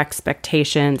 there's no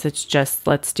expectations. It's just,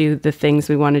 let's do the things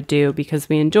we want to do because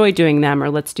we enjoy doing them,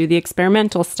 or let's do the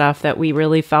experimental stuff that we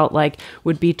really felt like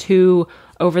would be too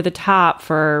over the top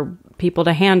for people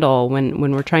to handle when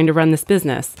we're trying to run this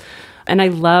business. And I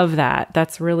love that.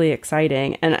 That's really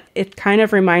exciting. And it kind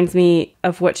of reminds me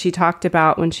of what she talked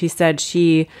about when she said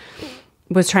she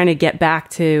was trying to get back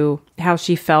to how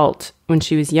she felt when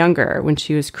she was younger, when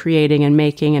she was creating and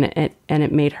making, and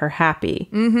it made her happy.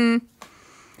 Mm-hmm.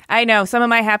 I know. Some of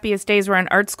my happiest days were in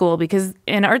art school, because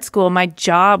in art school, my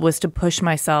job was to push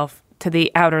myself to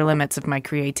the outer limits of my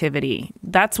creativity.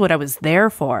 That's what I was there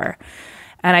for.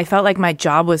 And I felt like my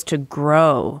job was to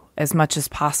grow as much as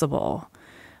possible.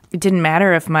 It didn't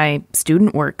matter if my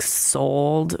student work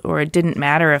sold, or it didn't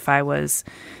matter if I was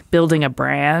building a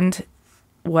brand.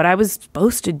 What I was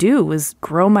supposed to do was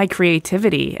grow my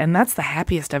creativity. And that's the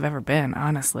happiest I've ever been,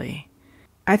 honestly.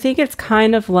 I think it's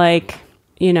kind of like,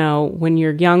 when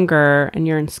you're younger and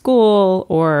you're in school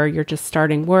or you're just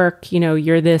starting work,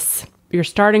 you're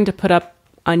starting to put up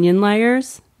onion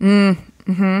layers.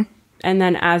 Mm-hmm. And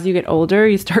then as you get older,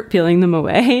 you start peeling them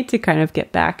away to kind of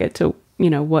get back into,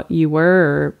 what you were,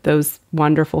 or those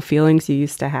wonderful feelings you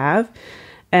used to have.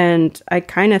 And I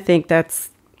kind of think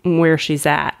that's where she's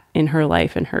at in her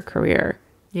life and her career.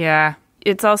 Yeah.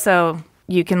 It's also,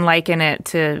 you can liken it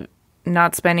to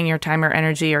not spending your time or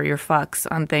energy or your fucks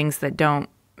on things that don't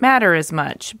matter as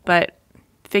much, but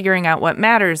figuring out what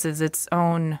matters is its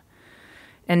own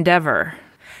endeavor.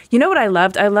 You know what I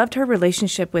loved? I loved her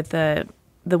relationship with the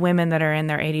women that are in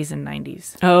their 80s and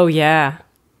 90s. Oh, yeah.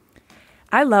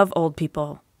 I love old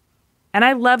people. And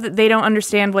I love that they don't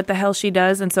understand what the hell she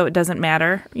does, and so it doesn't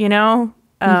matter,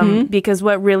 because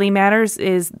what really matters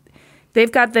is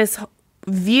they've got this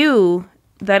view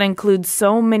that includes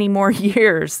so many more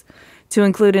years to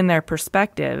include in their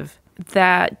perspective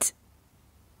that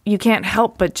you can't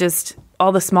help but just,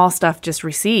 all the small stuff just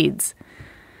recedes.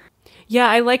 Yeah,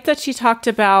 I like that she talked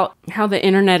about how the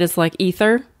internet is like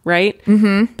ether, right?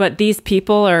 Mm-hmm. But these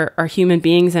people are human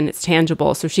beings and it's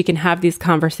tangible. So she can have these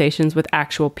conversations with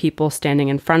actual people standing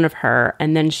in front of her.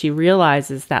 And then she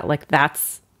realizes that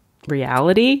that's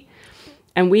reality.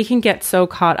 And we can get so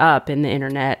caught up in the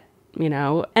internet,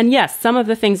 And yes, some of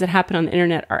the things that happen on the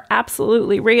internet are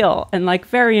absolutely real and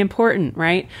very important,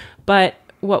 right? But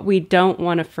what we don't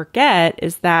want to forget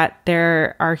is that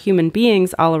there are human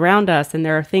beings all around us, and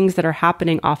there are things that are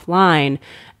happening offline,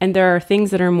 and there are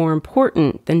things that are more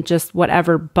important than just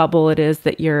whatever bubble it is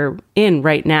that you're in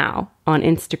right now on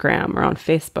Instagram or on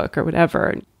Facebook or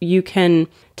whatever. You can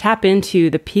tap into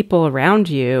the people around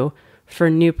you for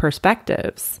new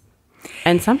perspectives.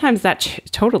 And sometimes that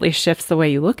totally shifts the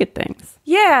way you look at things.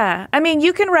 Yeah. I mean,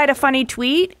 you can write a funny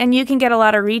tweet and you can get a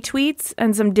lot of retweets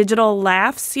and some digital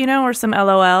laughs, or some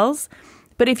LOLs.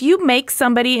 But if you make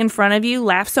somebody in front of you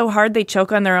laugh so hard they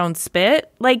choke on their own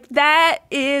spit, that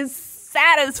is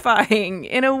satisfying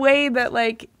in a way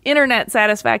that internet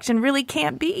satisfaction really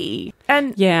can't be.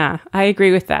 And yeah, I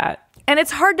agree with that. And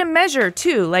it's hard to measure,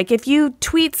 too. If you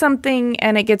tweet something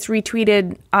and it gets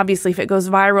retweeted, obviously, if it goes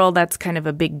viral, that's kind of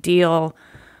a big deal.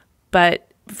 But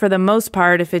for the most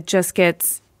part, if it just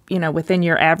gets, within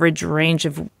your average range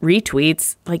of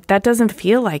retweets, that doesn't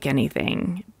feel like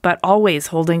anything. But always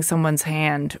holding someone's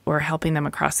hand or helping them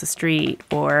across the street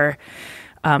or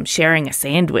sharing a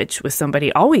sandwich with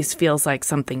somebody always feels like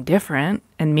something different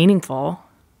and meaningful.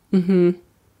 Mm-hmm.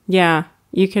 Yeah,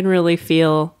 you can really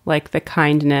feel like the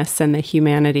kindness and the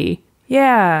humanity.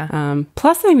 Yeah.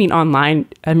 Plus, I mean, online,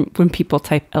 when people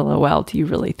type LOL, do you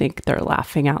really think they're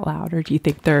laughing out loud? Or do you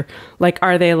think they're like,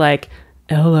 are they like,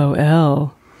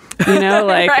 LOL? You know,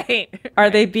 like, right. Are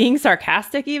they being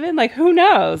sarcastic even? Like, who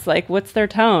knows? Like, what's their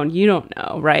tone? You don't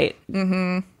know, right?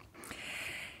 Mm-hmm.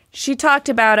 She talked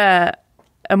about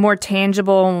a more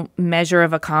tangible measure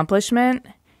of accomplishment.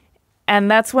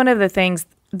 And that's one of the things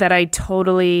that I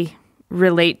totally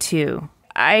relate to.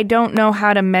 I don't know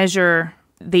how to measure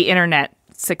the internet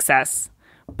success,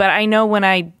 but I know when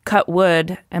I cut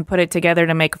wood and put it together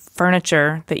to make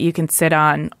furniture that you can sit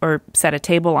on or set a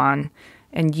table on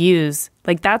and use,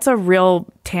 like that's a real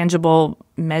tangible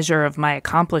measure of my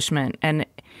accomplishment. And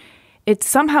it's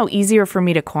somehow easier for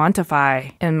me to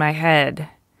quantify in my head.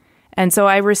 And so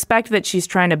I respect that she's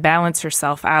trying to balance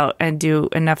herself out and do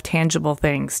enough tangible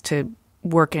things to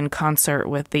work in concert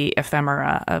with the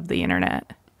ephemera of the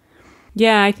internet.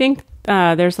 Yeah, I think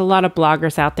there's a lot of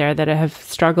bloggers out there that have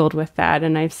struggled with that.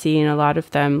 And I've seen a lot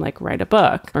of them like write a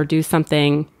book or do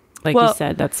something, like you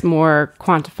said, that's more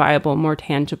quantifiable, more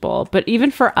tangible. But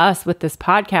even for us with this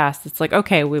podcast, it's like,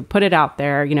 okay, we put it out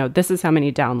there, you know, this is how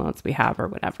many downloads we have or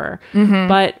whatever. Mm-hmm.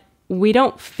 But we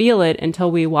don't feel it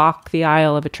until we walk the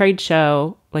aisle of a trade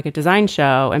show, like a design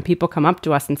show, and people come up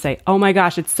to us and say, oh my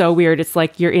gosh, it's so weird. It's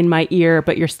like you're in my ear,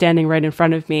 but you're standing right in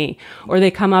front of me. Or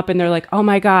they come up and they're like, oh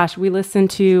my gosh, we listened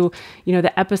to, you know,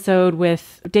 the episode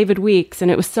with David Weeks, and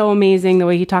it was so amazing the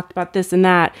way he talked about this and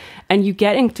that. And you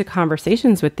get into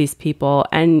conversations with these people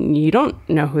and you don't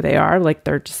know who they are. Like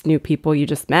they're just new people you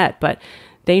just met, but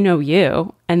they know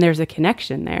you and there's a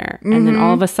connection there. Mm-hmm. And then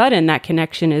all of a sudden that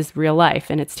connection is real life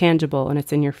and it's tangible and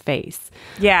it's in your face.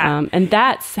 Yeah. And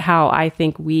that's how I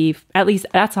think at least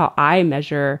that's how I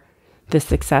measure the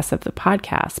success of the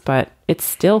podcast, but it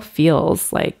still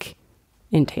feels like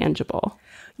intangible.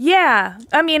 Yeah.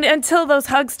 I mean, until those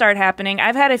hugs start happening.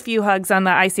 I've had a few hugs on the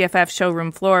ICFF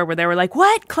showroom floor where they were like,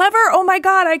 what? Clever? Oh my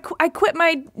God, I quit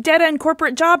my dead-end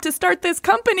corporate job to start this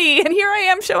company. And here I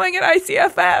am showing at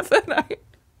ICFF.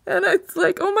 And it's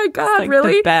like, oh my God, like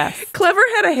really? The best. Clever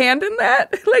had a hand in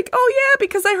that? Like, oh yeah,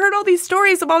 because I heard all these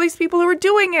stories of all these people who were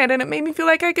doing it and it made me feel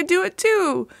like I could do it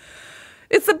too.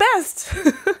 It's the best.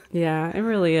 Yeah, it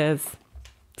really is.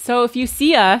 So if you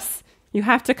see us, you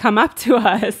have to come up to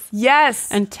us. Yes.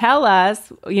 And tell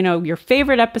us, you know, your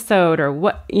favorite episode or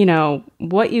what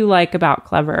you like about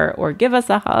Clever, or give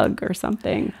us a hug or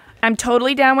something. I'm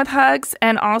totally down with hugs.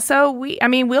 And also,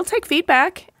 we'll take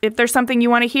feedback. If there's something you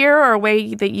want to hear or a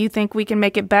way that you think we can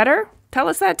make it better, tell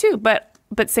us that too. But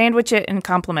sandwich it in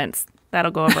compliments. That'll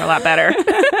go over a lot better.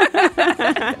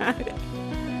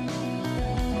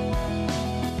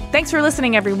 Thanks for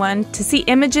listening, everyone. To see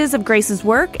images of Grace's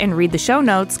work and read the show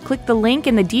notes, click the link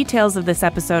in the details of this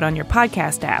episode on your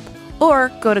podcast app.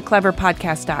 Or go to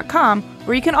cleverpodcast.com,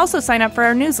 where you can also sign up for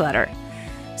our newsletter.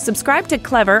 Subscribe to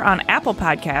Clever on Apple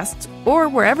Podcasts or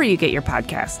wherever you get your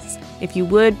podcasts. If you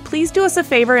would, please do us a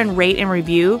favor and rate and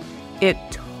review. It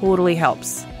totally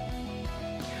helps.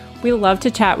 We love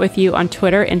to chat with you on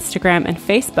Twitter, Instagram, and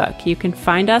Facebook. You can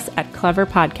find us at Clever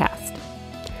Podcast.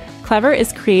 Clever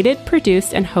is created,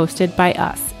 produced, and hosted by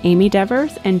us, Amy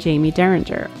Devers and Jaime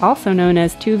Derringer, also known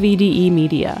as 2VDE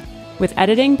Media, with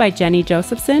editing by Jennie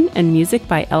Josephson and music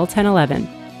by L1011.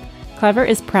 Clever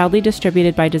is proudly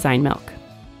distributed by Design Milk.